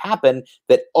hadn't have happened,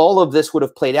 that all of this would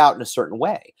have played out in a certain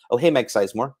way. Oh, hey, Meg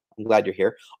Sizemore. I'm glad you're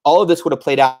here. All of this would have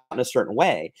played out in a certain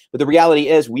way. But the reality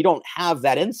is we don't have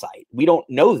that insight. We don't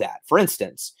know that. For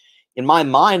instance, in my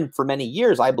mind, for many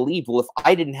years, I believed, well, if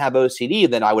I didn't have OCD,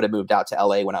 then I would have moved out to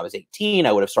LA when I was 18.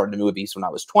 I would have started movies when I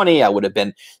was 20. I would have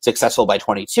been successful by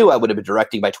 22. I would have been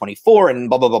directing by 24, and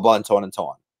blah, blah, blah, blah, and so on and so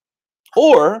on.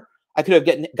 Or I could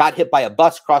have got hit by a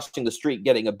bus crossing the street,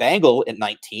 getting a bangle at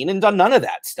 19, and done none of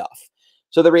that stuff.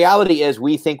 So the reality is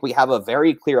we think we have a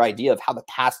very clear idea of how the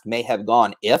past may have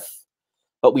gone if,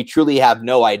 but we truly have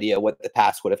no idea what the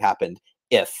past would have happened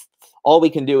if. All we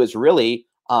can do is really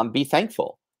be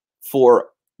thankful for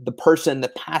the person the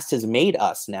past has made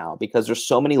us now, because there's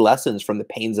so many lessons from the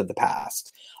pains of the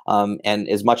past. And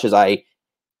as much as I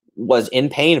was in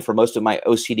pain for most of my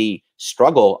OCD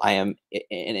struggle, and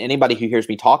anybody who hears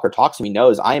me talk or talks to me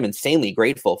knows I am insanely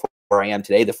grateful for where I am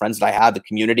today, the friends that I have, the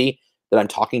community that I'm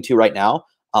talking to right now.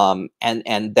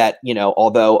 And that,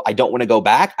 although I don't want to go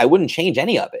back, I wouldn't change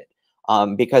any of it.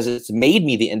 Because it's made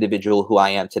me the individual who I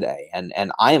am today. And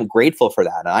I am grateful for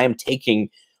that. And I am taking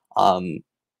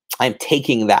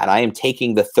that. I am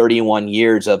taking the 31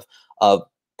 years of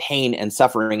pain and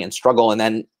suffering and struggle, and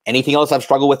then anything else I've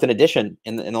struggled with in addition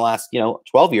in the last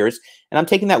 12 years, and I'm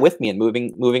taking that with me and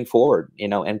moving forward,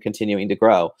 and continuing to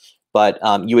grow. But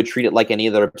you would treat it like any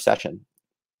other obsession.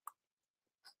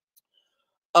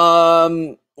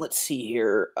 let's see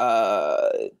here.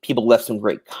 People left some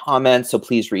great comments, so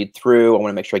please read through. I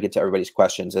want to make sure I get to everybody's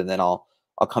questions, and then I'll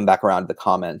come back around to the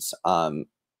comments. Let's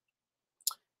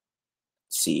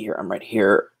see here. I'm right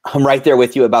here. I'm right there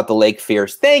with you about the lake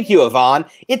fears. Thank you, Yvonne.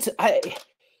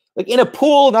 Like in a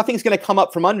pool, nothing's going to come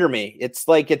up from under me. It's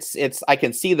like I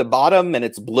can see the bottom, and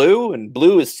it's blue, and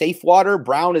blue is safe water.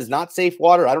 Brown is not safe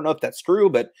water. I don't know if that's true,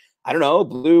 but I don't know.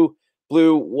 Blue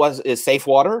is safe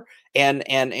water,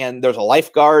 and there's a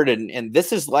lifeguard, and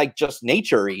this is like just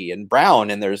nature-y and brown,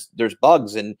 and there's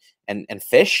bugs and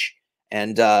fish,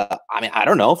 and I mean, I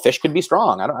don't know. Fish could be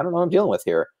strong. I don't know what I'm dealing with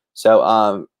here.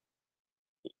 So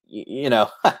you know,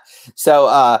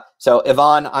 so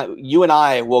Yvonne, you and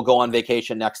I will go on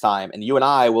vacation next time, and you and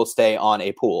I will stay on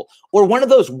a pool or one of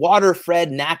those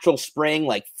water-fed natural spring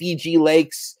like Fiji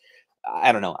lakes.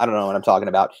 I don't know what I'm talking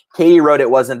about. Katie wrote,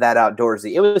 it wasn't that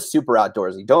outdoorsy. It was super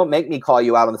outdoorsy. Don't make me call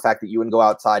you out on the fact that you wouldn't go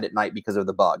outside at night because of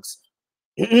the bugs.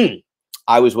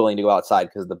 I was willing to go outside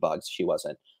because of the bugs. She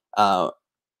wasn't. Thomas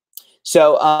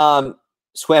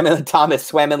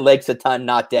swam in lakes a ton,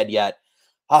 not dead yet.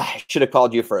 Oh, I should have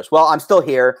called you first. Well, I'm still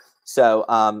here. So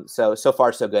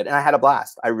far so good. And I had a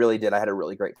blast. I really did. I had a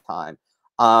really great time.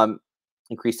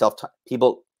 Increased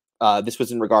people. This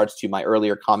was in regards to my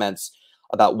earlier comments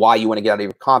about why you want to get out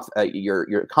of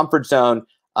your comfort zone.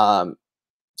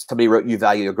 Somebody wrote, you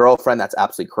value your girlfriend. That's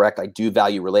absolutely correct. I do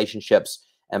value relationships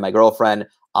and my girlfriend.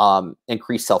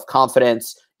 Increase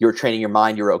self-confidence. You're training your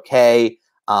mind. You're okay.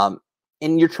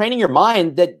 And you're training your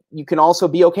mind that you can also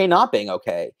be okay not being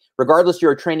okay. Regardless,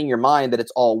 you're training your mind that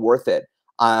it's all worth it.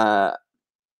 I'm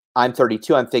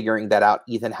 32. I'm figuring that out.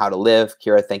 Ethan, how to live.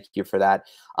 Kira, thank you for that.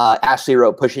 Ashley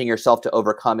wrote, pushing yourself to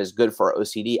overcome is good for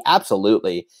OCD.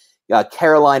 Absolutely.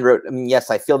 Caroline wrote,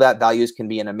 yes, I feel that values can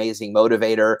be an amazing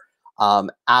motivator.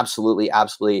 Absolutely.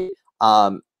 Ashley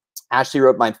wrote,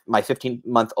 my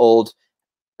 15-month-old,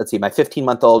 let's see, my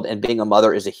 15-month-old and being a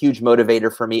mother is a huge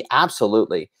motivator for me.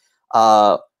 Absolutely.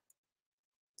 Thomas,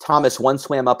 one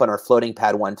swam up on our floating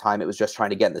pad one time. It was just trying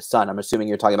to get in the sun. I'm assuming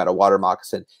you're talking about a water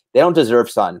moccasin. They don't deserve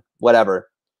sun.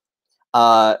 Whatever.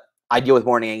 I deal with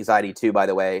morning anxiety too, by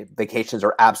the way. Vacations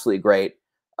are absolutely great.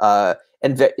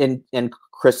 And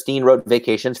Christine wrote,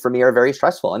 vacations for me are very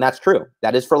stressful. And that's true.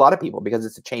 That is for a lot of people because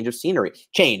it's a change of scenery.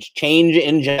 Change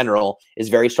in general is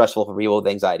very stressful for people with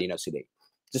anxiety and OCD.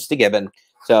 Just a given.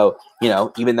 So, you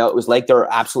know, even though it was like, there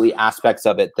are absolutely aspects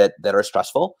of it that are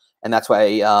stressful. And that's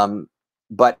why,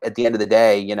 but at the end of the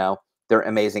day, you know, they're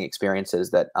amazing experiences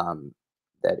that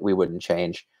we wouldn't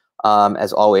change.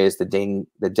 As always,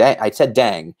 I said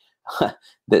dang,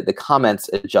 the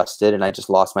comments adjusted and I just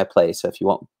lost my place. So if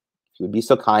you would be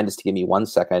so kind as to give me 1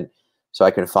 second so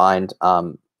I can find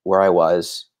where I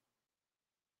was.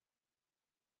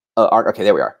 Okay,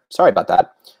 there we are. Sorry about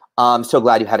that. So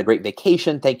glad you had a great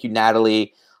vacation. Thank you,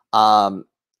 Natalie.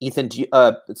 Ethan,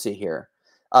 let's see here.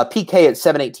 PK at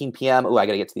 7:18 p.m. Oh, I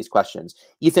got to get to these questions.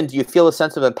 Ethan, do you feel a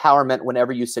sense of empowerment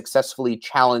whenever you successfully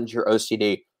challenge your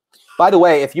OCD? By the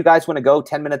way, if you guys want to go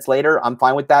 10 minutes later, I'm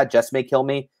fine with that. Jess may kill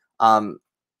me. But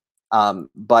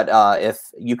if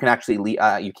you can actually leave,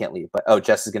 you can't leave. But, oh,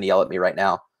 Jess is going to yell at me right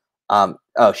now.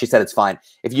 Oh, she said it's fine.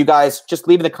 If you guys just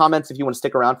leave in the comments if you want to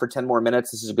stick around for 10 more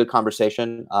minutes. This is a good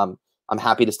conversation. I'm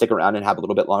happy to stick around and have a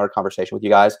little bit longer conversation with you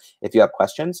guys if you have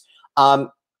questions.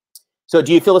 So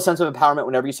do you feel a sense of empowerment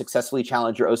whenever you successfully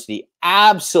challenge your OCD?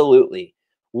 Absolutely.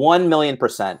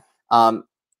 1,000,000%.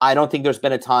 I don't think there's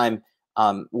been a time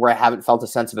where I haven't felt a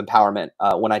sense of empowerment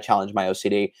when I challenge my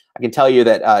OCD. I can tell you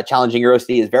that challenging your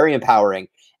OCD is very empowering.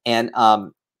 And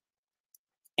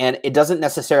it doesn't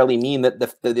necessarily mean that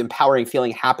the empowering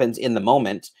feeling happens in the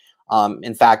moment.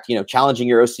 In fact, you know, challenging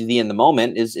your OCD in the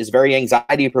moment is very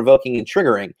anxiety provoking and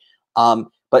triggering.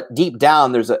 But deep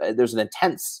down, there's an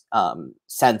intense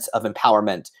sense of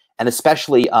empowerment, and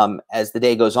especially as the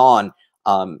day goes on,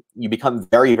 you become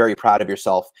very, very proud of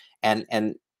yourself.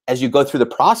 And as you go through the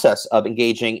process of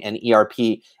engaging in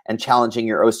ERP and challenging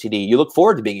your OCD, you look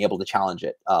forward to being able to challenge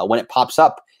it. When it pops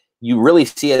up, you really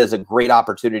see it as a great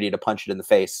opportunity to punch it in the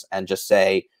face and just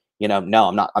say, you know, no,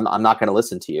 I'm not going to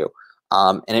listen to you.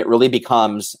 And it really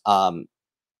becomes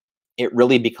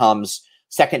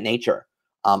second nature.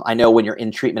 I know when you're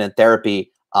in treatment and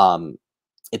therapy,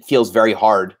 it feels very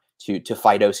hard to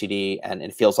fight OCD, and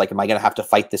it feels like, am I going to have to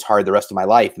fight this hard the rest of my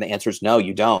life? And the answer is no,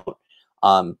 you don't.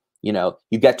 You know,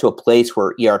 you get to a place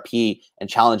where ERP and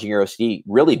challenging your OCD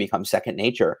really becomes second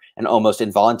nature and almost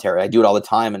involuntary. I do it all the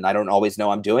time, and I don't always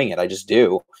know I'm doing it. I just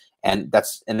do. And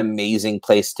that's an amazing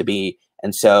place to be.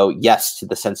 And so, yes, to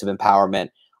the sense of empowerment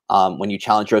when you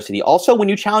challenge your OCD. Also, when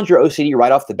you challenge your OCD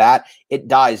right off the bat, it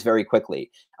dies very quickly.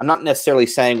 I'm not necessarily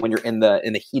saying when you're in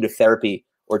the heat of therapy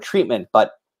or treatment,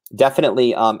 but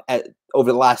definitely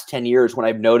over the last 10 years when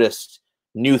I've noticed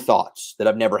new thoughts that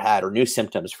I've never had or new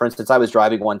symptoms. For instance, I was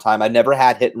driving one time. I'd never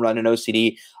had hit and run and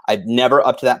OCD. I'd never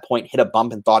up to that point hit a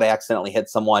bump and thought I accidentally hit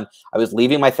someone. I was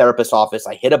leaving my therapist's office.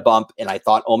 I hit a bump and I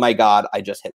thought, oh my God, I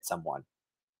just hit someone.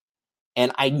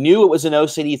 And I knew it was an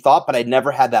OCD thought, but I'd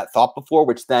never had that thought before,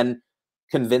 which then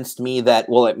convinced me that,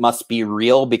 well, it must be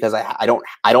real because I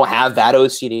don't have that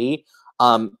OCD.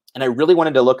 And I really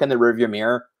wanted to look in the rearview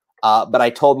mirror. But I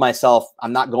told myself,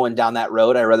 I'm not going down that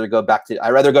road. I'd rather go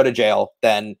to jail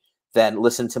than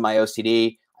listen to my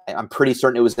OCD. I'm pretty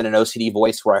certain it was in an OCD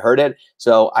voice where I heard it.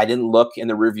 So I didn't look in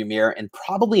the rearview mirror, and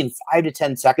probably in 5 to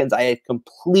 10 seconds, I had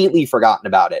completely forgotten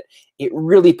about it. It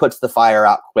really puts the fire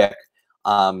out quick.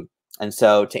 And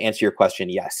so to answer your question,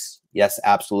 yes,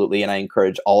 absolutely. And I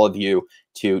encourage all of you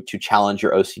to challenge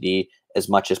your OCD as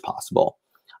much as possible.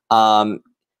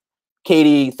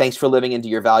 Katie, thanks for living into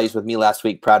your values with me last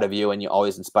week. Proud of you, and you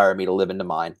always inspire me to live into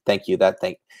mine. Thank you. I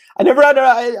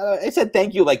said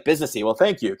thank you like businessy. Well,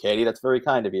 thank you, Katie. That's very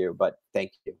kind of you, but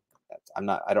thank you.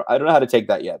 I don't know how to take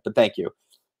that yet, but thank you.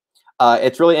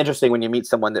 It's really interesting when you meet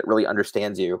someone that really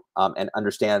understands you and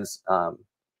understands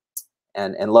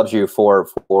and loves you for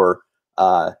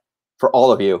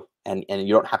all of you, and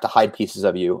you don't have to hide pieces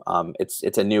of you.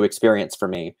 It's a new experience for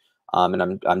me.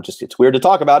 And it's weird to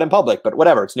talk about in public, but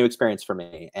whatever, it's a new experience for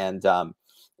me. And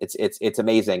it's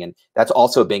amazing. And that's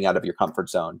also being out of your comfort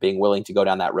zone, being willing to go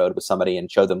down that road with somebody and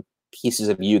show them pieces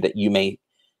of you that you may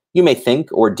think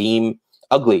or deem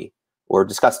ugly or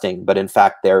disgusting, but in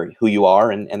fact, they're who you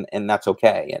are, and that's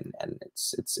okay. And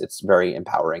it's very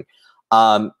empowering.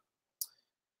 I'm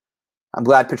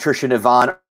glad Patricia and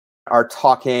Yvonne are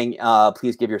talking.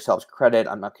 Please give yourselves credit.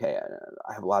 I'm okay.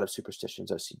 I have a lot of superstitions,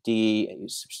 OCD. I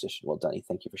use superstition. Well done.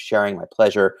 Thank you for sharing. My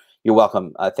pleasure. You're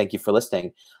welcome. Thank you for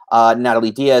listening. Natalie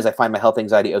Diaz, I find my health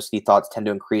anxiety, OCD thoughts tend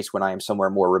to increase when I am somewhere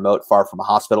more remote, far from a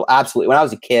hospital. Absolutely. When I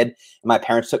was a kid and my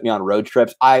parents took me on road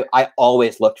trips, I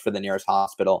always looked for the nearest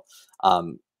hospital.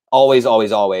 Always.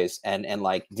 And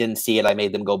like didn't see it. I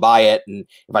made them go by it. And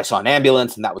if I saw an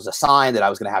ambulance and that was a sign that I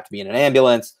was going to have to be in an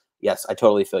ambulance, yes, I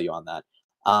totally feel you on that.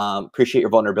 Appreciate your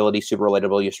vulnerability, super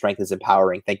relatable. Your strength is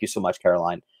empowering. Thank you so much,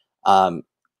 Caroline. I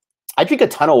drink a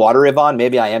ton of water, Yvonne.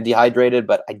 Maybe I am dehydrated,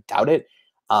 but I doubt it.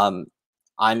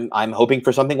 I'm hoping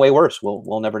for something way worse.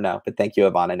 We'll never know. But thank you,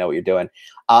 Yvonne. I know what you're doing.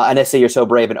 Anissa, you're so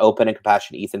brave and open and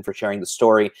compassionate, Ethan, for sharing the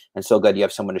story, and so good you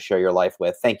have someone to share your life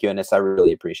with. Thank you, Anissa. I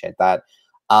really appreciate that.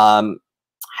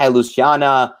 Hi,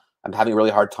 Luciana. I'm having a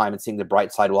really hard time and seeing the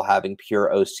bright side while having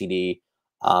pure OCD.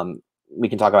 We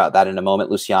can talk about that in a moment,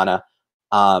 Luciana.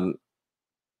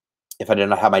 If I did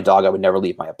not have my dog, I would never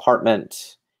leave my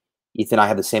apartment. Ethan, I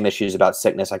have the same issues about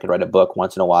sickness. I could write a book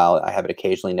once in a while. I have it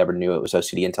occasionally, never knew it was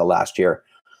OCD until last year.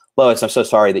 Lois, I'm so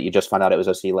sorry that you just found out it was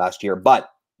OCD last year, but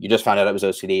you just found out it was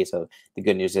OCD. So the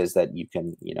good news is that you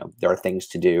can, there are things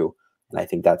to do. And I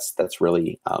think that's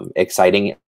really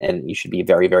exciting, and you should be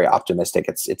very, very optimistic.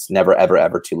 It's never, ever,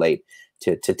 ever too late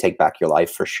to take back your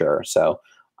life for sure. So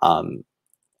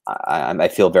I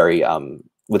feel very,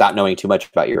 without knowing too much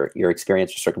about your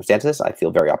experience or circumstances, I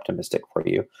feel very optimistic for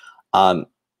you.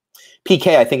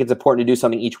 PK, I think it's important to do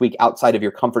something each week outside of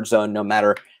your comfort zone, no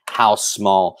matter how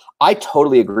small. I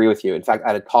totally agree with you. In fact,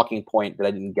 I had a talking point that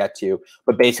I didn't get to,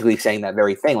 but basically saying that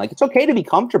very thing. Like, it's okay to be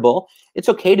comfortable. It's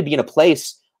okay to be in a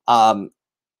place, where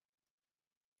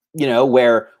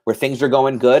things are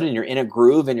going good and you're in a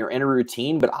groove and you're in a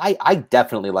routine. But I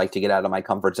definitely like to get out of my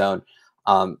comfort zone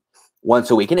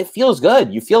once a week, and it feels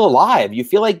good. You feel alive. You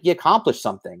feel like you accomplished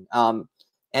something.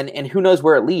 And who knows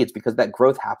where it leads, because that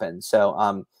growth happens.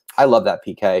 So I love that,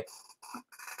 PK.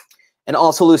 And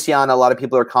also, Luciana, a lot of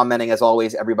people are commenting. As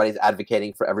always, everybody's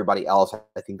advocating for everybody else.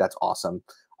 I think that's awesome.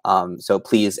 So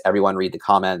please, everyone, read the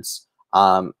comments.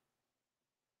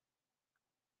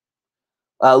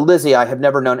 Lizzie, I have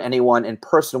never known anyone in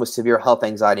person with severe health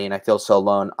anxiety, and I feel so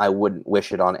alone. I wouldn't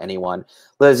wish it on anyone.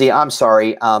 Lizzie, I'm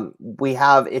sorry. We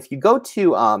have, if you go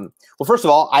to, well, first of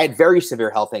all, I had very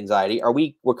severe health anxiety.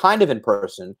 We're kind of in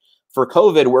person. For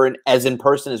COVID, we're as in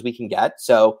person as we can get.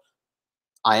 So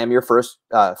I am your first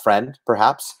friend,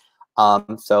 perhaps.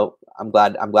 So I'm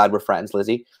glad we're friends,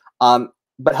 Lizzie.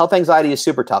 But health anxiety is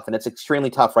super tough, and it's extremely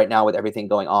tough right now with everything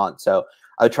going on. So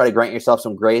I would try to grant yourself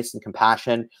some grace and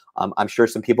compassion. I'm sure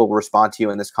some people will respond to you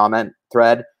in this comment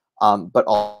thread, but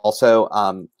also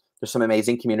there's some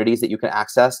amazing communities that you can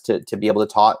access to be able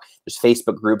to talk. There's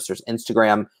Facebook groups, there's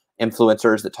Instagram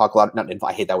influencers that talk a lot.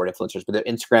 I hate that word influencers, but they're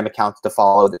Instagram accounts to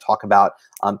follow that talk about.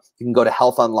 You can go to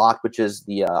Health Unlocked, which is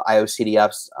the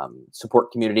IOCDF's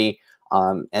support community.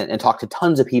 and talk to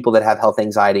tons of people that have health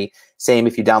anxiety. Same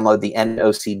if you download the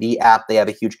NOCD app, they have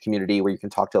a huge community where you can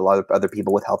talk to a lot of other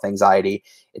people with health anxiety.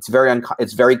 It's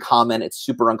very common. It's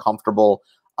super uncomfortable,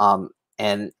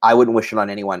 and I wouldn't wish it on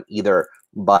anyone either.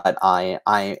 But I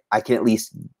can at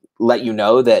least let you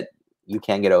know that you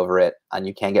can get over it and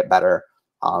you can get better.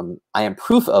 I am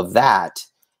proof of that.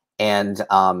 And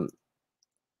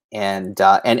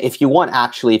if you want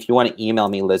to email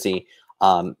me, Lizzie,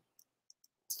 I'll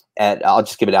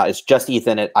just give it out. It's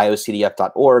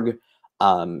justethan@iocdf.org.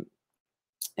 And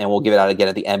we'll give it out again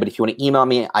at the end. But if you want to email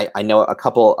me, I know a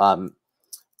couple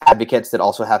advocates that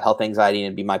also have health anxiety, and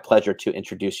it'd be my pleasure to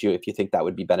introduce you if you think that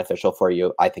would be beneficial for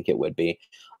you. I think it would be.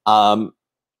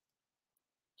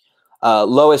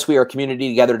 Lois, we are a community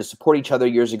together to support each other.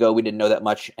 Years ago, we didn't know that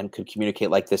much and could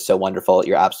communicate like this. So wonderful.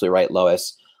 You're absolutely right,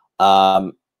 Lois.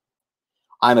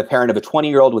 I'm a parent of a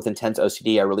 20-year-old with intense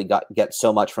OCD. I really get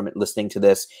so much from it listening to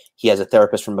this. He has a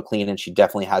therapist from McLean, and she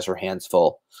definitely has her hands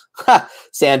full.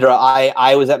 Sandra,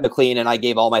 I was at McLean, and I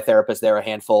gave all my therapists there a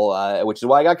handful, which is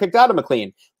why I got kicked out of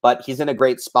McLean. But he's in a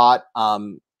great spot,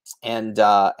 and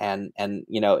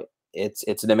you know,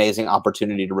 it's an amazing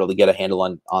opportunity to really get a handle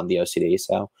on the OCD.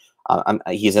 So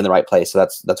he's in the right place. So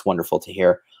that's wonderful to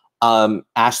hear.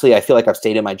 Ashley, I feel like I've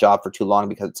stayed in my job for too long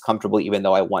because it's comfortable, even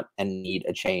though I want and need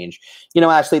a change. You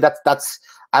know, Ashley,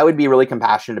 I would be really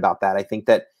compassionate about that. I think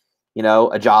that, you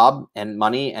know, a job and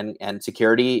money and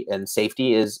security and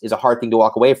safety is a hard thing to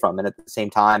walk away from. And at the same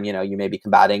time, you know, you may be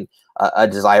combating a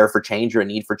desire for change or a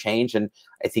need for change. And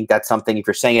I think that's something, if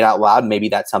you're saying it out loud, maybe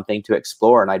that's something to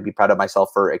explore. And I'd be proud of myself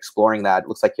for exploring that. It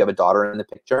looks like you have a daughter in the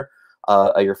picture,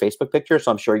 your Facebook picture. So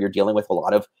I'm sure you're dealing with a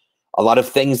lot of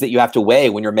things that you have to weigh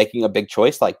when you're making a big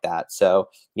choice like that. So,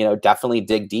 you know, definitely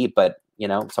dig deep, but, you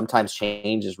know, sometimes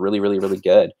change is really, really, really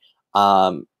good.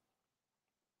 Hi,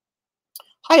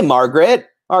 Margaret.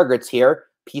 Margaret's here.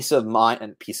 Peace of mind.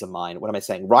 What am I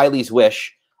saying? Riley's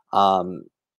Wish.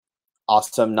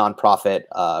 Awesome nonprofit,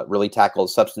 really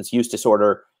tackles substance use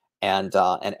disorder and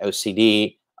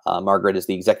OCD. Margaret is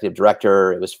the executive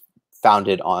director. It was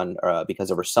founded on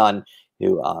because of her son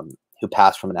who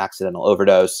passed from an accidental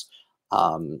overdose.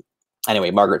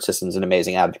 Anyway, Margaret Sisson's an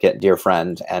amazing advocate, dear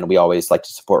friend, and we always like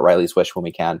to support Riley's Wish when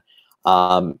we can.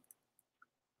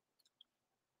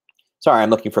 Sorry, I'm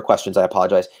looking for questions. I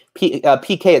apologize.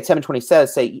 PK at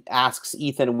 720 asks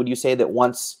Ethan, would you say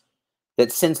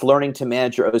that since learning to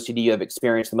manage your OCD, you have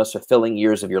experienced the most fulfilling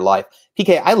years of your life?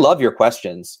 PK, I love your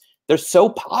questions. They're so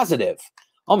positive.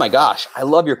 Oh my gosh, I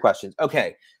love your questions.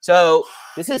 Okay, so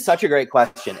this is such a great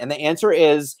question. And the answer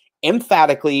is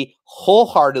emphatically,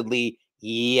 wholeheartedly,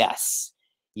 yes.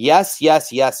 Yes,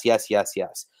 yes, yes, yes, yes,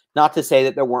 yes. Not to say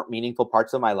that there weren't meaningful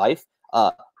parts of my life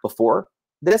before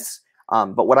this,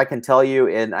 but what I can tell you,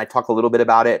 and I talk a little bit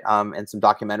about it in some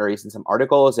documentaries and some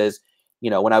articles, is, you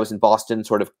know, when I was in Boston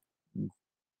sort of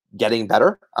getting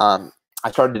better, I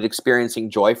started experiencing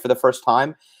joy for the first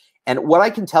time. And what I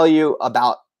can tell you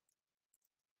about,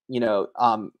 you know,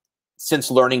 since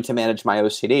learning to manage my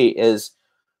OCD is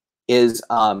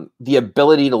the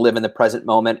ability to live in the present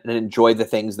moment and enjoy the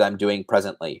things that I'm doing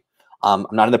presently. I'm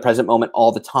not in the present moment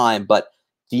all the time, but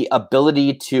the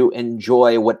ability to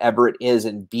enjoy whatever it is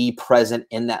and be present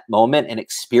in that moment and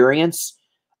experience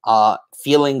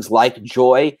feelings like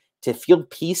joy, to feel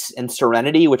peace and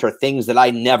serenity, which are things that I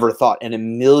never thought in a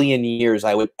million years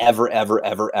I would ever, ever,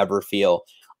 ever, ever feel.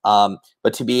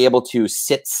 But to be able to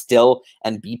sit still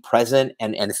and be present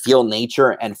and feel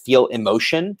nature and feel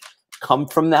emotion come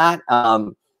from that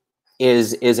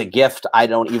is a gift I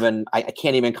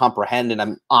can't even comprehend. And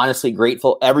I'm honestly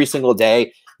grateful every single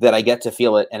day that I get to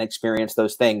feel it and experience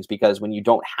those things, because when you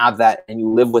don't have that and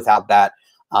you live without that,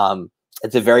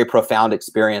 it's a very profound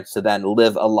experience to then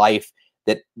live a life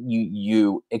that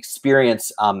you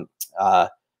experience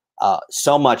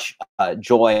so much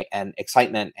joy and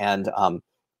excitement and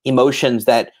emotions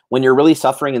that when you're really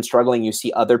suffering and struggling, you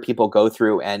see other people go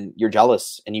through and you're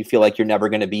jealous and you feel like you're never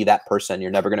going to be that person.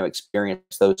 You're never going to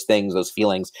experience those things, those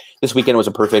feelings. This weekend was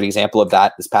a perfect example of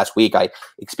that. This past week, I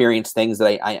experienced things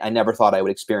that I never thought I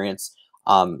would experience,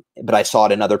 but I saw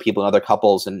it in other people and other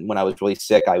couples. And when I was really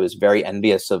sick, I was very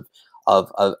envious of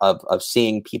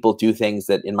seeing people do things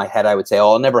that in my head I would say,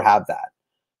 oh, I'll never have that.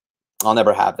 I'll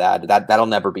never have that. That'll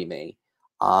never be me.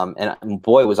 And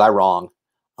boy, was I wrong.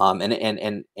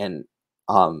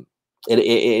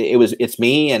 It's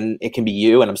me, and it can be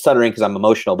you, and I'm stuttering because I'm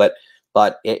emotional, but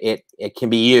it can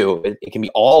be you. It can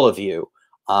be all of you.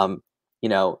 You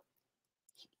know,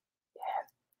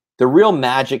 the real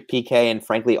magic, PK, and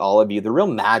frankly, all of you, the real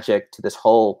magic to this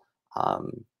whole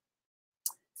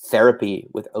therapy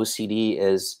with OCD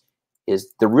is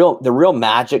the real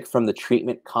magic from the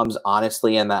treatment comes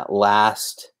honestly in that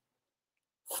last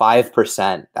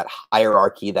 5%, that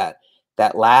hierarchy, that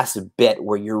last bit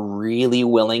where you're really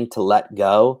willing to let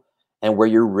go and where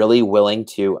you're really willing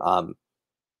to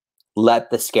let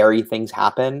the scary things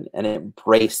happen and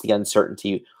embrace the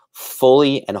uncertainty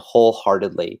fully and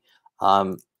wholeheartedly.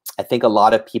 I think a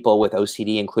lot of people with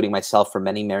OCD, including myself for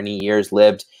many, many years,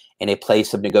 lived in a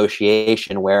place of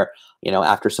negotiation where,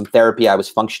 after some therapy, I was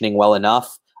functioning well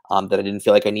enough that I didn't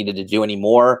feel like I needed to do any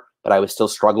more, but I was still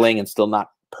struggling and still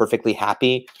not perfectly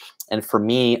happy. And for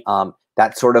me,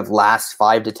 that sort of last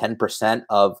 5 to 10%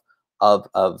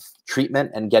 of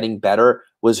treatment and getting better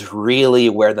was really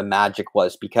where the magic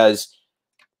was, because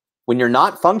when you're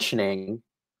not functioning,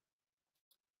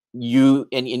 you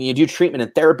do treatment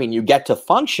and therapy and you get to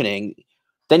functioning,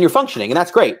 then you're functioning, and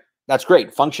that's great. That's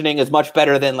great. Functioning is much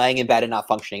better than laying in bed and not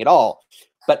functioning at all.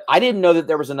 But I didn't know that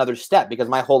there was another step, because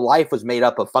my whole life was made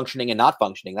up of functioning and not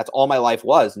functioning. That's all my life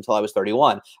was until I was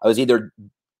 31. I was either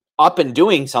up and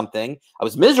doing something, I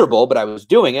was miserable, but I was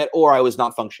doing it, or I was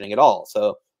not functioning at all.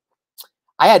 So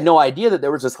I had no idea that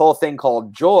there was this whole thing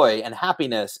called joy and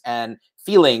happiness and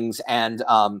feelings and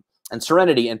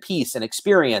serenity and peace and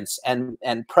experience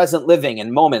and present living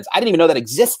and moments. I didn't even know that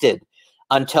existed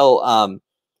until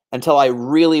I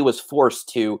really was forced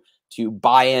to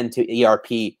buy into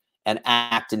ERP and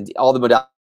ACT and all the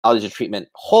modalities of treatment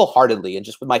wholeheartedly and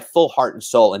just with my full heart and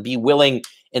soul, and be willing,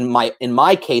 in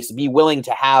my case, be willing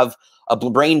to have a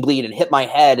brain bleed and hit my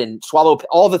head and swallow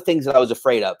all the things that I was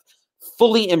afraid of.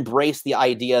 Fully embrace the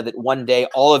idea that one day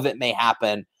all of it may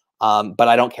happen, but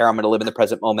I don't care. I'm going to live in the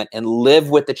present moment and live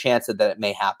with the chance that it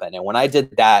may happen. And when I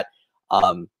did that,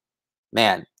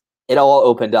 man, it all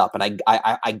opened up, and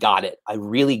I got it. I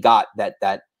really got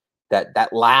that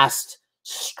last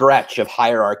stretch of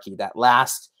hierarchy, that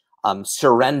last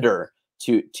surrender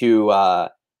to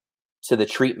the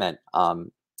treatment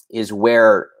is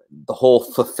where the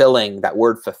whole fulfilling, that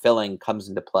word fulfilling, comes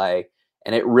into play.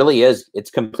 And it really is,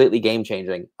 it's completely game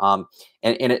changing. And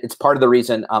it's part of the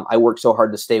reason I work so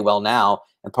hard to stay well now.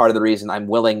 And part of the reason I'm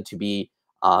willing to be,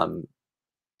 I'm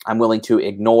willing to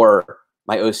ignore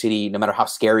my OCD, no matter how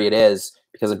scary it is,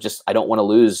 because I don't want to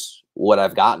lose what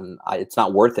I've gotten. It's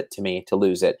not worth it to me to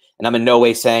lose it. And I'm in no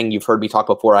way saying, you've heard me talk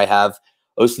before, I have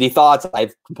OCD thoughts, I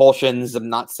have compulsions. I'm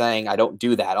not saying I don't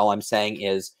do that. All I'm saying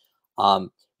is,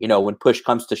 when push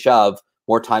comes to shove,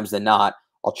 more times than not,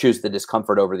 I'll choose the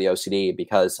discomfort over the OCD,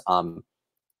 because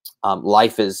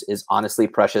life is honestly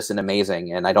precious and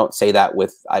amazing. And I don't say that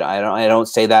with I don't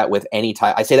say that with any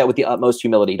type. I say that with the utmost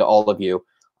humility to all of you.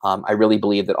 I really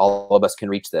believe that all of us can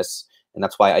reach this, and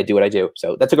that's why I do what I do.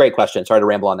 So that's a great question. Sorry to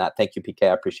ramble on that. Thank you, PK.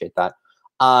 I appreciate that.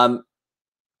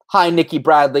 Hi, Nikki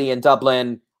Bradley in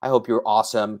Dublin. I hope you're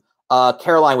awesome.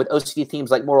 Caroline, with OCD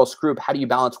themes like moral screw, how do you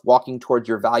balance walking towards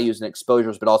your values and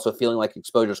exposures, but also feeling like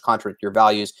exposures contradict your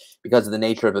values because of the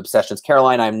nature of obsessions?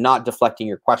 Caroline, I'm not deflecting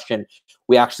your question.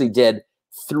 We actually did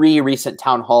 3 recent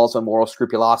town halls on moral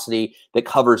scrupulosity that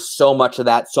covers so much of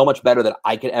that, so much better than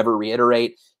I could ever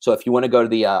reiterate. So if you want to go to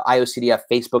the IOCDF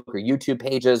Facebook or YouTube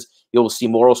pages, you'll see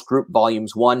Moral Scrup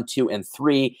volumes 1, 2, and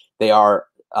 3. They are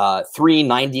 3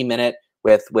 90-minute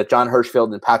with John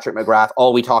Hirschfield and Patrick McGrath.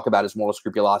 All we talk about is moral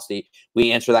scrupulosity.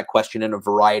 We answer that question in a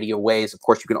variety of ways. Of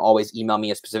course, you can always email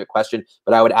me a specific question,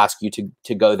 but I would ask you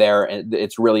to go there. And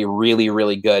it's really, really,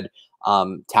 really good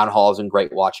town halls and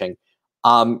great watching.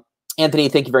 Anthony,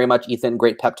 thank you very much. Ethan,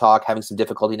 great pep talk. Having some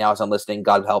difficulty now as I'm listening.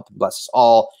 God help and bless us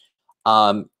all.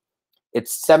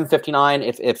 It's 7:59.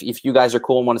 If you guys are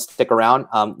cool and want to stick around,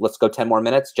 let's go 10 more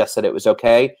minutes. Jess said it was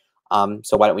okay.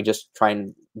 So why don't we just try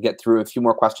and get through a few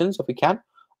more questions if we can.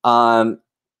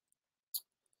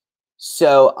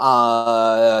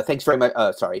 Thanks very much.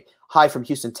 Sorry. Hi from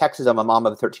Houston, Texas. I'm a mom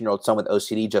of a 13-year-old son with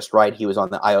OCD. Just right. He was on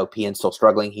the IOP and still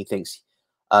struggling. He thinks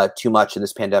too much, and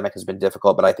this pandemic has been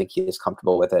difficult, but I think he is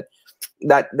comfortable with it.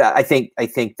 I think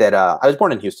that I was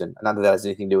born in Houston. Not that that has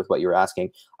anything to do with what you were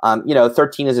asking.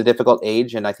 13 is a difficult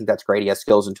age, and I think that's great. He has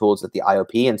skills and tools at the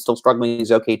IOP, and still struggling is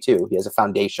okay too. He has a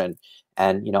foundation,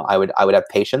 and I would have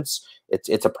patience.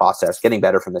 It's a process. Getting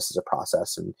better from this is a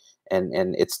process, and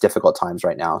it's difficult times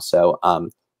right now. So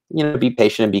be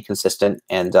patient and be consistent,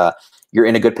 and you're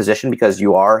in a good position because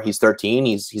he's 13,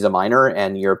 he's a minor,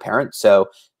 and you're a parent. So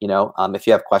if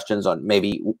you have questions on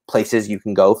maybe places you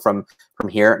can go from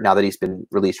here now that he's been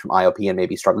released from IOP and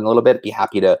maybe struggling a little bit, be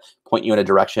happy to point you in a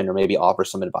direction or maybe offer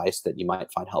some advice that you might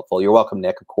find helpful. You're welcome,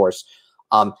 Nick, of course.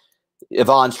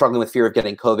 Yvonne, struggling with fear of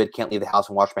getting COVID, can't leave the house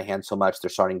and wash my hands so much, they're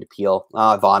starting to peel.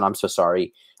 Yvonne, I'm so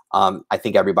sorry. I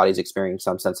think everybody's experiencing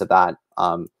some sense of that.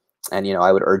 And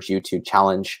I would urge you to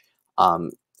challenge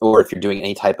or if you're doing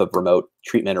any type of remote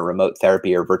treatment or remote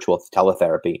therapy or virtual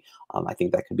teletherapy, I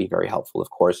think that could be very helpful, of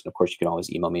course. And of course, you can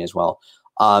always email me as well.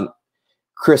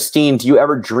 Christine, do you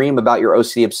ever dream about your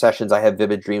OCD obsessions? I have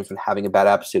vivid dreams when having a bad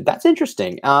episode. That's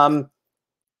interesting. I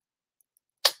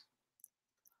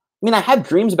mean, I have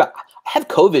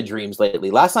COVID dreams lately.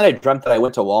 Last night I dreamt that I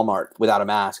went to Walmart without a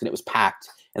mask and it was packed.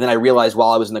 And then I realized while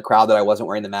I was in the crowd that I wasn't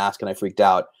wearing the mask and I freaked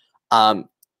out.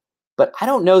 But I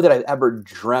don't know that I've ever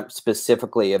dreamt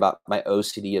specifically about my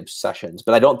OCD obsessions.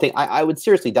 But I don't think I would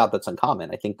seriously doubt that's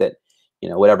uncommon. I think that, you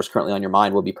know, whatever's currently on your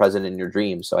mind will be present in your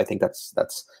dreams. So I think that's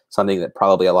something that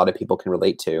probably a lot of people can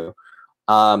relate to.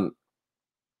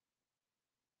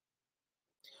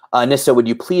 Nissa, would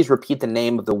you please repeat the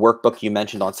name of the workbook you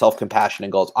mentioned on self-compassion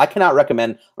and goals? I cannot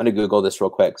recommend. I'm going to Google this real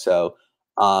quick. So,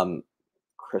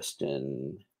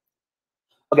 Kristen.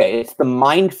 Okay, it's the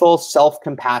Mindful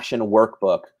Self-Compassion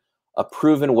Workbook, a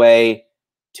proven way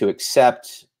to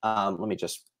accept. Let me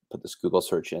just put this Google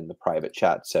search in the private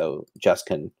chat so Jess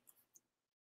can.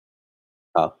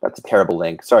 Oh, that's a terrible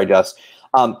link. Sorry, Jess.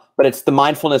 But it's the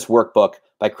Mindfulness Workbook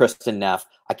by Kristen Neff.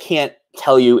 I can't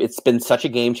tell you, it's been such a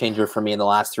game changer for me in the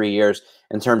last 3 years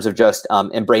in terms of just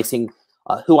embracing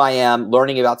who I am,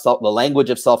 learning about the language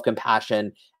of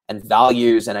self-compassion and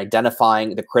values, and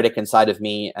identifying the critic inside of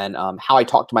me, and how I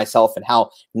talk to myself and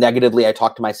how negatively I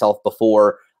talked to myself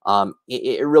before.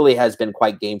 It really has been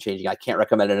quite game changing. I can't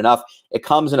recommend it enough. It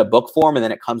comes in a book form and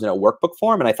then it comes in a workbook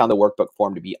form, and I found the workbook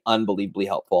form to be unbelievably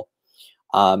helpful.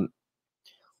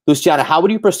 Luciana, how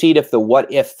would you proceed if the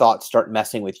what if thoughts start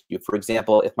messing with you? For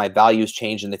example, if my values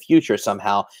change in the future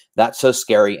somehow, that's so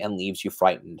scary and leaves you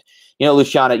frightened. You know,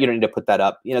 Luciana, you don't need to put that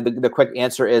up. You know, the quick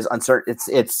answer is uncertain.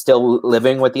 It's still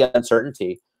living with the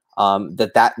uncertainty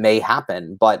that may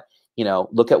happen. But, you know,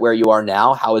 look at where you are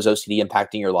now. How is OCD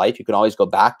impacting your life? You can always go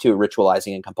back to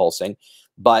ritualizing and compulsing.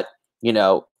 But, you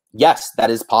know, yes, that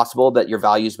is possible that your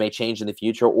values may change in the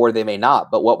future or they may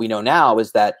not. But what we know now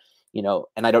is that, you know,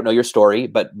 and I don't know your story,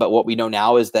 but what we know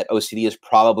now is that OCD is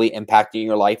probably impacting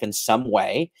your life in some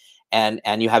way. And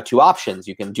you have two options.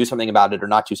 You can do something about it or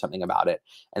not do something about it.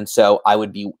 And so I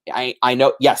would be, I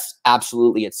know, yes,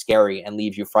 absolutely. It's scary and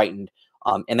leaves you frightened.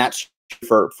 And that's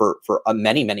for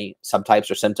many subtypes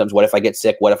or symptoms. What if I get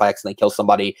sick? What if I accidentally kill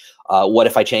somebody? What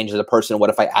if I change as a person? What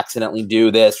if I accidentally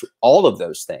do this? All of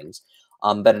those things.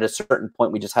 But at a certain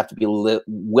point, we just have to be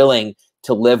willing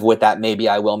to live with that. Maybe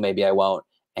I will, maybe I won't.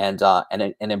 And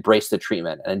embrace the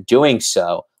treatment. And in doing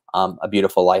so, a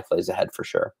beautiful life lays ahead for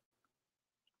sure.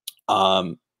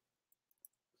 Let's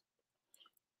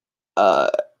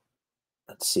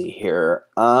see here.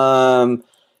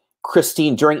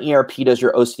 Christine, during ERP, does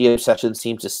your OCD obsession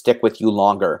seem to stick with you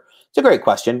longer? It's a great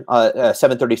question.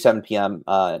 7:37 p.m.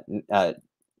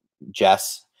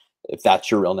 Jess, if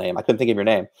that's your real name. I couldn't think of your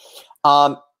name.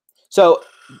 So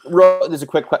there's a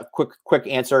quick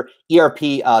answer. ERP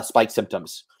spike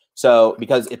symptoms. So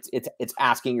because it's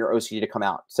asking your OCD to come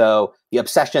out. So the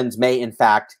obsessions may in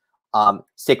fact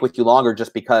stick with you longer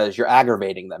just because you're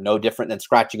aggravating them. No different than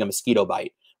scratching a mosquito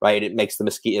bite, right? It makes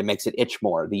it itch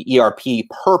more. The ERP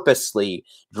purposely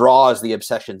draws the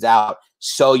obsessions out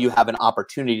so you have an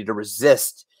opportunity to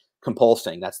resist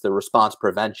compulsing. That's the response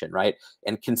prevention, right?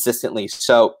 And consistently.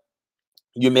 So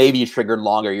you may be triggered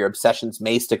longer. Your obsessions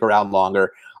may stick around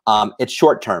longer. It's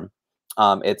short term.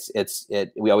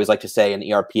 We always like to say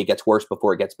in ERP, it gets worse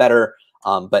before it gets better.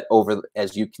 But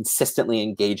as you consistently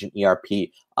engage in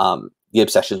ERP, the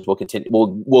obsessions will continue,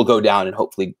 will go down and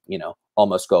hopefully, you know,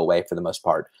 almost go away for the most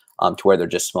part, to where they're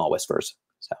just small whispers.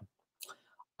 So,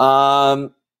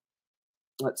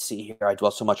 let's see here. I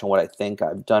dwell so much on what I think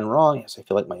I've done wrong. Yes, I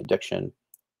feel like my addiction.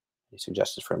 Any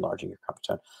suggestions for enlarging your comfort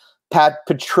zone?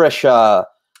 Patricia,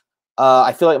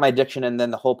 I feel like my addiction and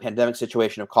then the whole pandemic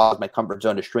situation have caused my comfort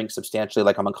zone to shrink substantially.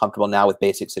 Like I'm uncomfortable now with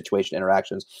basic situation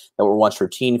interactions that were once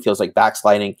routine. Feels like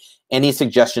backsliding. Any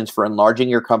suggestions for enlarging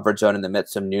your comfort zone in the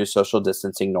midst of new social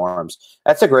distancing norms?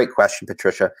 That's a great question,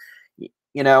 Patricia.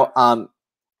 You know,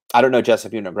 I don't know, Jess,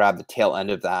 if you want to grab the tail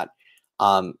end of that.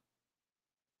 I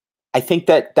think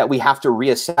that we have to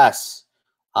reassess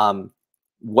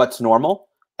what's normal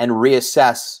and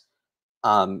reassess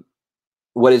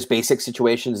what is basic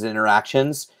situations and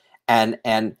interactions, and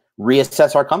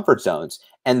reassess our comfort zones.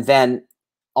 And then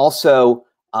also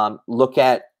look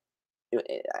at,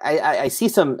 I see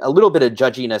a little bit of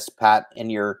judginess, Pat, in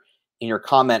your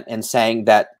comment, and saying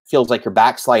that feels like you're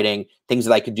backsliding. Things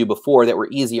that I could do before that were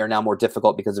easy are now more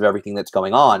difficult because of everything that's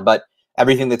going on. But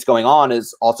everything that's going on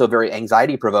is also very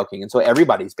anxiety provoking. And so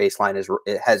everybody's baseline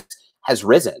has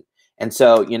risen. And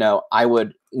so, you know, I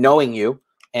would, knowing you,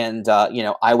 and you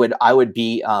know, I would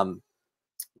be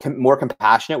more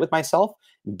compassionate with myself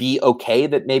be okay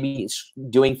that maybe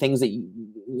doing things that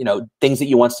things that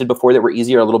you once did before that were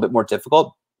easier, a little bit more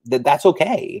difficult, that's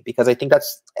okay, because I think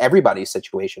that's everybody's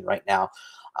situation right now.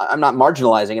 I'm not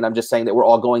marginalizing it. I'm just saying that we're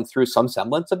all going through some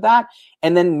semblance of that,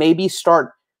 and then maybe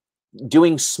start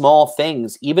doing small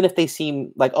things, even if they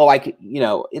seem like, oh, I could,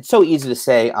 it's so easy to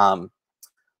say,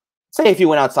 say if you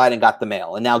went outside and got the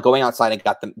mail, and now going outside and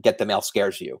get the mail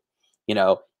scares you,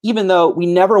 even though we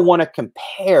never want to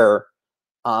compare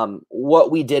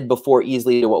what we did before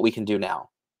easily to what we can do now.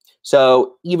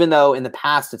 So even though in the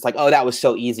past it's like, oh, that was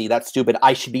so easy, that's stupid,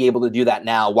 I should be able to do that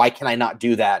now, why can I not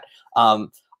do that? I'm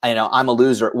a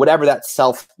loser, whatever that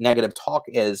self-negative talk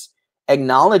is,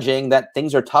 acknowledging that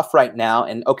things are tough right now,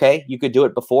 and okay, you could do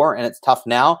it before and it's tough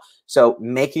now. So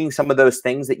making some of those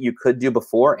things that you could do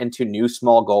before into new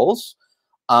small goals.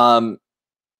 I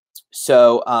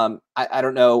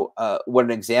don't know what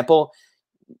an example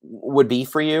would be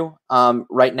for you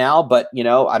right now, but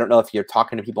I don't know if you're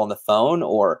talking to people on the phone,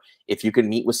 or if you can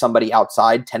meet with somebody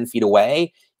outside 10 feet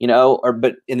away,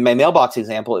 but in my mailbox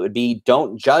example, it would be,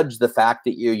 don't judge the fact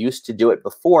that you used to do it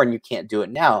before and you can't do it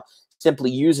now.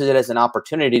 Simply use it as an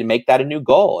opportunity to make that a new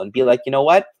goal and be like, you know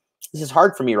what, this is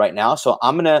hard for me right now, so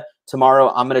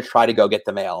tomorrow I'm gonna try to go get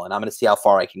the mail, and I'm gonna see how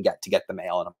far I can get to get the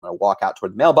mail, and I'm gonna walk out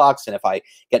toward the mailbox, and if I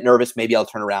get nervous, maybe I'll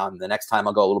turn around, and the next time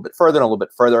I'll go a little bit further and a little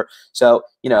bit further. So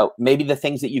maybe the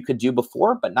things that you could do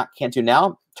before but can't do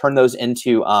now, turn those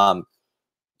into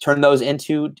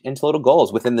little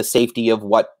goals within the safety of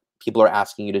what people are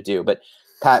asking you to do. But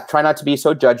Pat, try not to be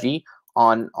so judgy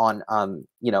on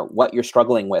what you're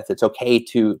struggling with. It's okay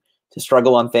to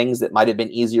struggle on things that might have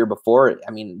been easier before.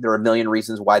 I mean, there are a million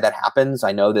reasons why that happens.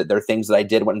 I know that there are things that I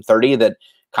did when I'm 30 that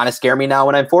kind of scare me now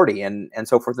when I'm 40, and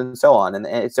so forth and so on. And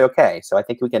it's okay. So I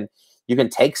think you can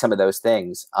take some of those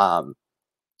things and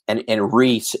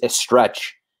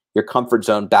stretch your comfort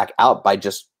zone back out by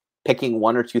just picking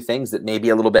one or two things that may be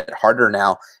a little bit harder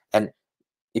now. And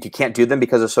if you can't do them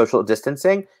because of social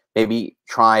distancing, maybe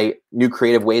try new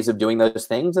creative ways of doing those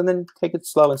things, and then take it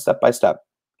slow and step by step.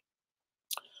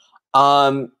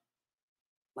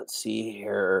 Let's see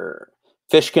here.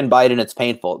 Fish can bite and it's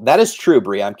painful. That is true,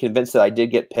 Brie. I'm convinced that I did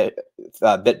get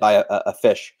bit by a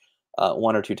fish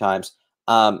 1 or 2 times.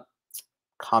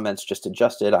 Comments just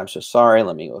adjusted. I'm so sorry.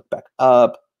 Let me look back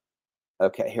up.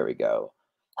 Okay, here we go.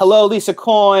 Hello, Lisa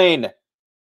Coyne.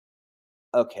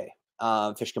 Okay,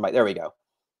 fish can bite. There we go.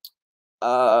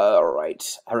 All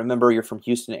right. I remember you're from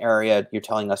Houston area. You're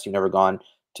telling us you've never gone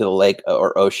to the lake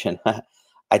or ocean.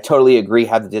 I totally agree.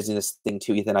 Have the dizziness thing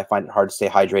too, Ethan. I find it hard to stay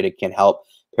hydrated. Can help.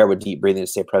 Pair with deep breathing to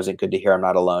stay present. Good to hear. I'm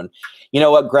not alone. You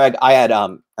know what, Greg? I had,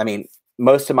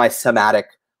 most of my somatic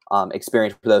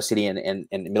experience with OCD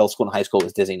in middle school and high school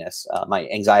was dizziness. My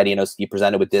anxiety and OCD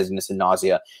presented with dizziness and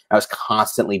nausea. I was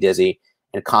constantly dizzy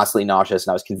and constantly nauseous,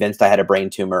 and I was convinced I had a brain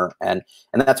tumor. And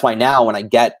that's why now when I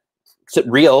get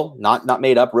real, not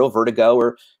made up, real vertigo,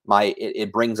 or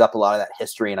it brings up a lot of that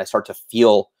history, and I start to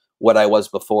feel what I was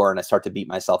before, and I start to beat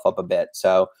myself up a bit.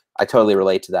 So I totally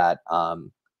relate to that.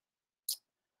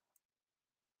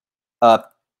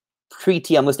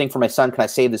 Preeti, I'm listening for my son. Can I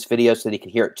save this video so that he can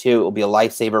hear it too? It will be a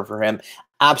lifesaver for him.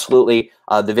 Absolutely.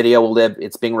 The video will live.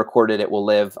 It's being recorded. It will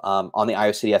live on the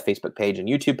IOCDF Facebook page and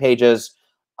YouTube pages.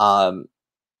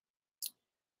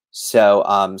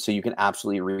 So you can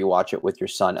absolutely rewatch it with your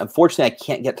son. Unfortunately, I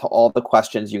can't get to all the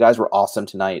questions. You guys were awesome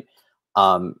tonight.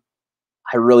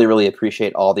 I really, really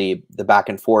appreciate all the back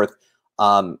and forth.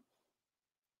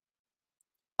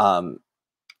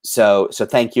 So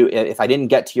thank you. If I didn't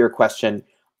get to your question,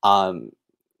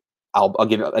 I'll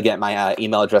give again my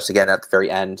email address again at the very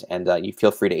end, and you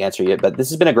feel free to answer it. But this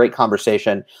has been a great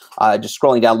conversation. Just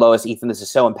scrolling down, Lois, Ethan, this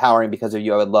is so empowering because of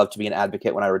you. I would love to be an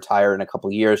advocate when I retire in a couple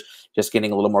of years. Just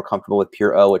getting a little more comfortable with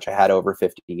Pure O, which I had over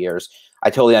 50 years. I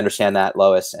totally understand that,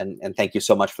 Lois, and thank you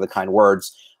so much for the kind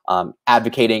words.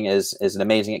 Advocating is an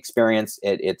amazing experience.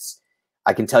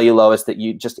 I can tell you, Lois, that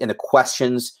you just in the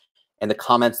questions and the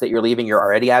comments that you're leaving, you're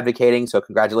already advocating. So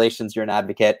congratulations, you're an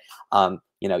advocate.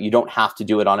 You don't have to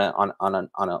do it on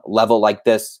a level like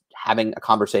this. Having a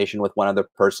conversation with one other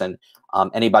person,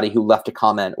 anybody who left a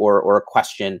comment or a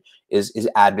question is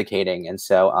advocating. And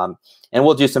so, and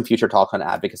we'll do some future talk on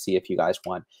advocacy if you guys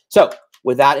want. So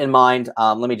with that in mind,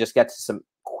 let me just get to some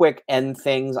quick end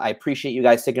things. I appreciate you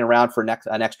guys sticking around for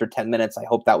an extra 10 minutes. I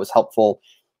hope that was helpful.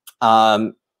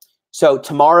 So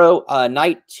tomorrow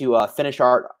night to finish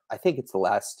our, I think it's the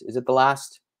last, is it the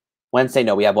last Wednesday?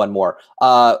 No, we have one more.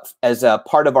 As a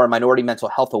part of our Minority Mental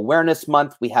Health Awareness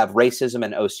Month, we have Racism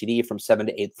and OCD from 7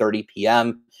 to 8:30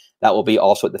 p.m. That will be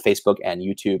also at the Facebook and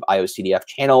YouTube IOCDF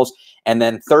channels. And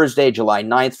then Thursday, July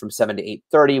 9th from 7 to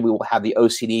 8:30, we will have the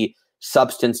OCD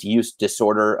substance use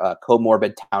disorder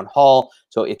comorbid town hall.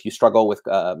 So if you struggle with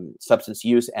substance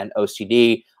use and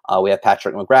OCD, we have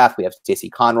Patrick McGrath, we have Stacey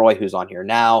Conroy, who's on here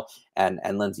now, and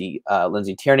Lindsay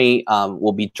Tierney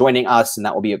will be joining us, and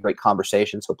that will be a great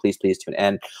conversation. So please tune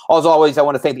in. As always, I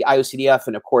want to thank the IOCDF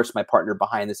and, of course, my partner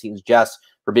behind the scenes, Jess,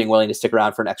 for being willing to stick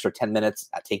around for an extra 10 minutes,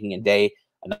 taking a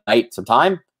night, some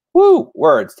time. Woo,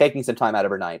 words, taking some time out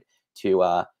of her night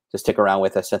to stick around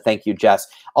with us. So thank you, Jess.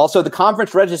 Also, the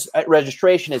conference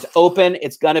registration is open.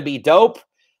 It's going to be dope.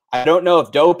 I don't know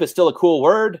if dope is still a cool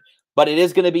word, but it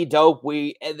is going to be dope.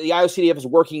 The IOCDF is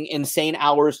working insane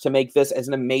hours to make this as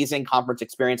an amazing conference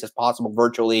experience as possible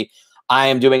virtually. I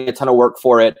am doing a ton of work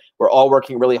for it. We're all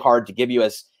working really hard to give you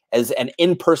as an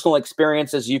in-personal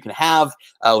experience as you can have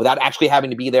without actually having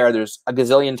to be there. There's a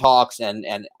gazillion talks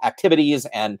and activities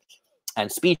and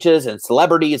speeches and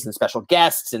celebrities and special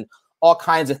guests and all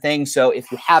kinds of things. So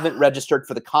if you haven't registered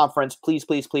for the conference, please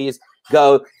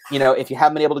go. You know, if you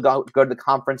haven't been able to go to the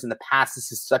conference in the past,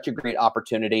 this is such a great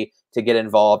opportunity to get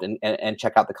involved and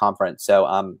check out the conference.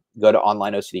 So go to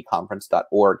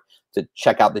onlineocdconference.org to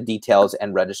check out the details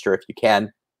and register if you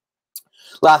can.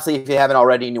 Lastly, if you haven't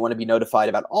already and you want to be notified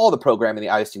about all the programming the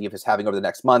IOCDF is having over the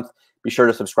next month, be sure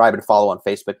to subscribe and follow on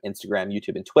Facebook, Instagram,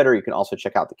 YouTube, and Twitter. You can also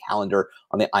check out the calendar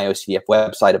on the IOCDF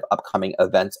website of upcoming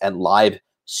events and live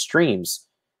streams.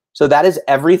 So that is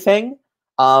everything.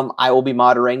 I will be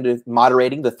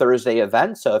moderating the Thursday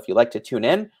event. So if you'd like to tune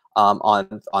in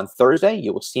on Thursday,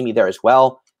 you will see me there as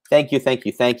well. Thank you.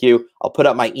 I'll put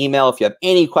up my email. If you have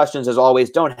any questions, as always,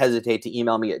 don't hesitate to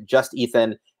email me at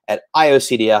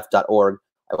justethan@iocdf.org.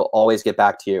 I will always get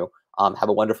back to you. Have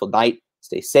a wonderful night.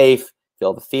 Stay safe.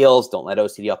 Feel the feels. Don't let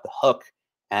OCD off the hook.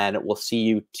 And we'll see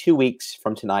you 2 weeks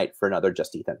from tonight for another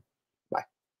Just Ethan.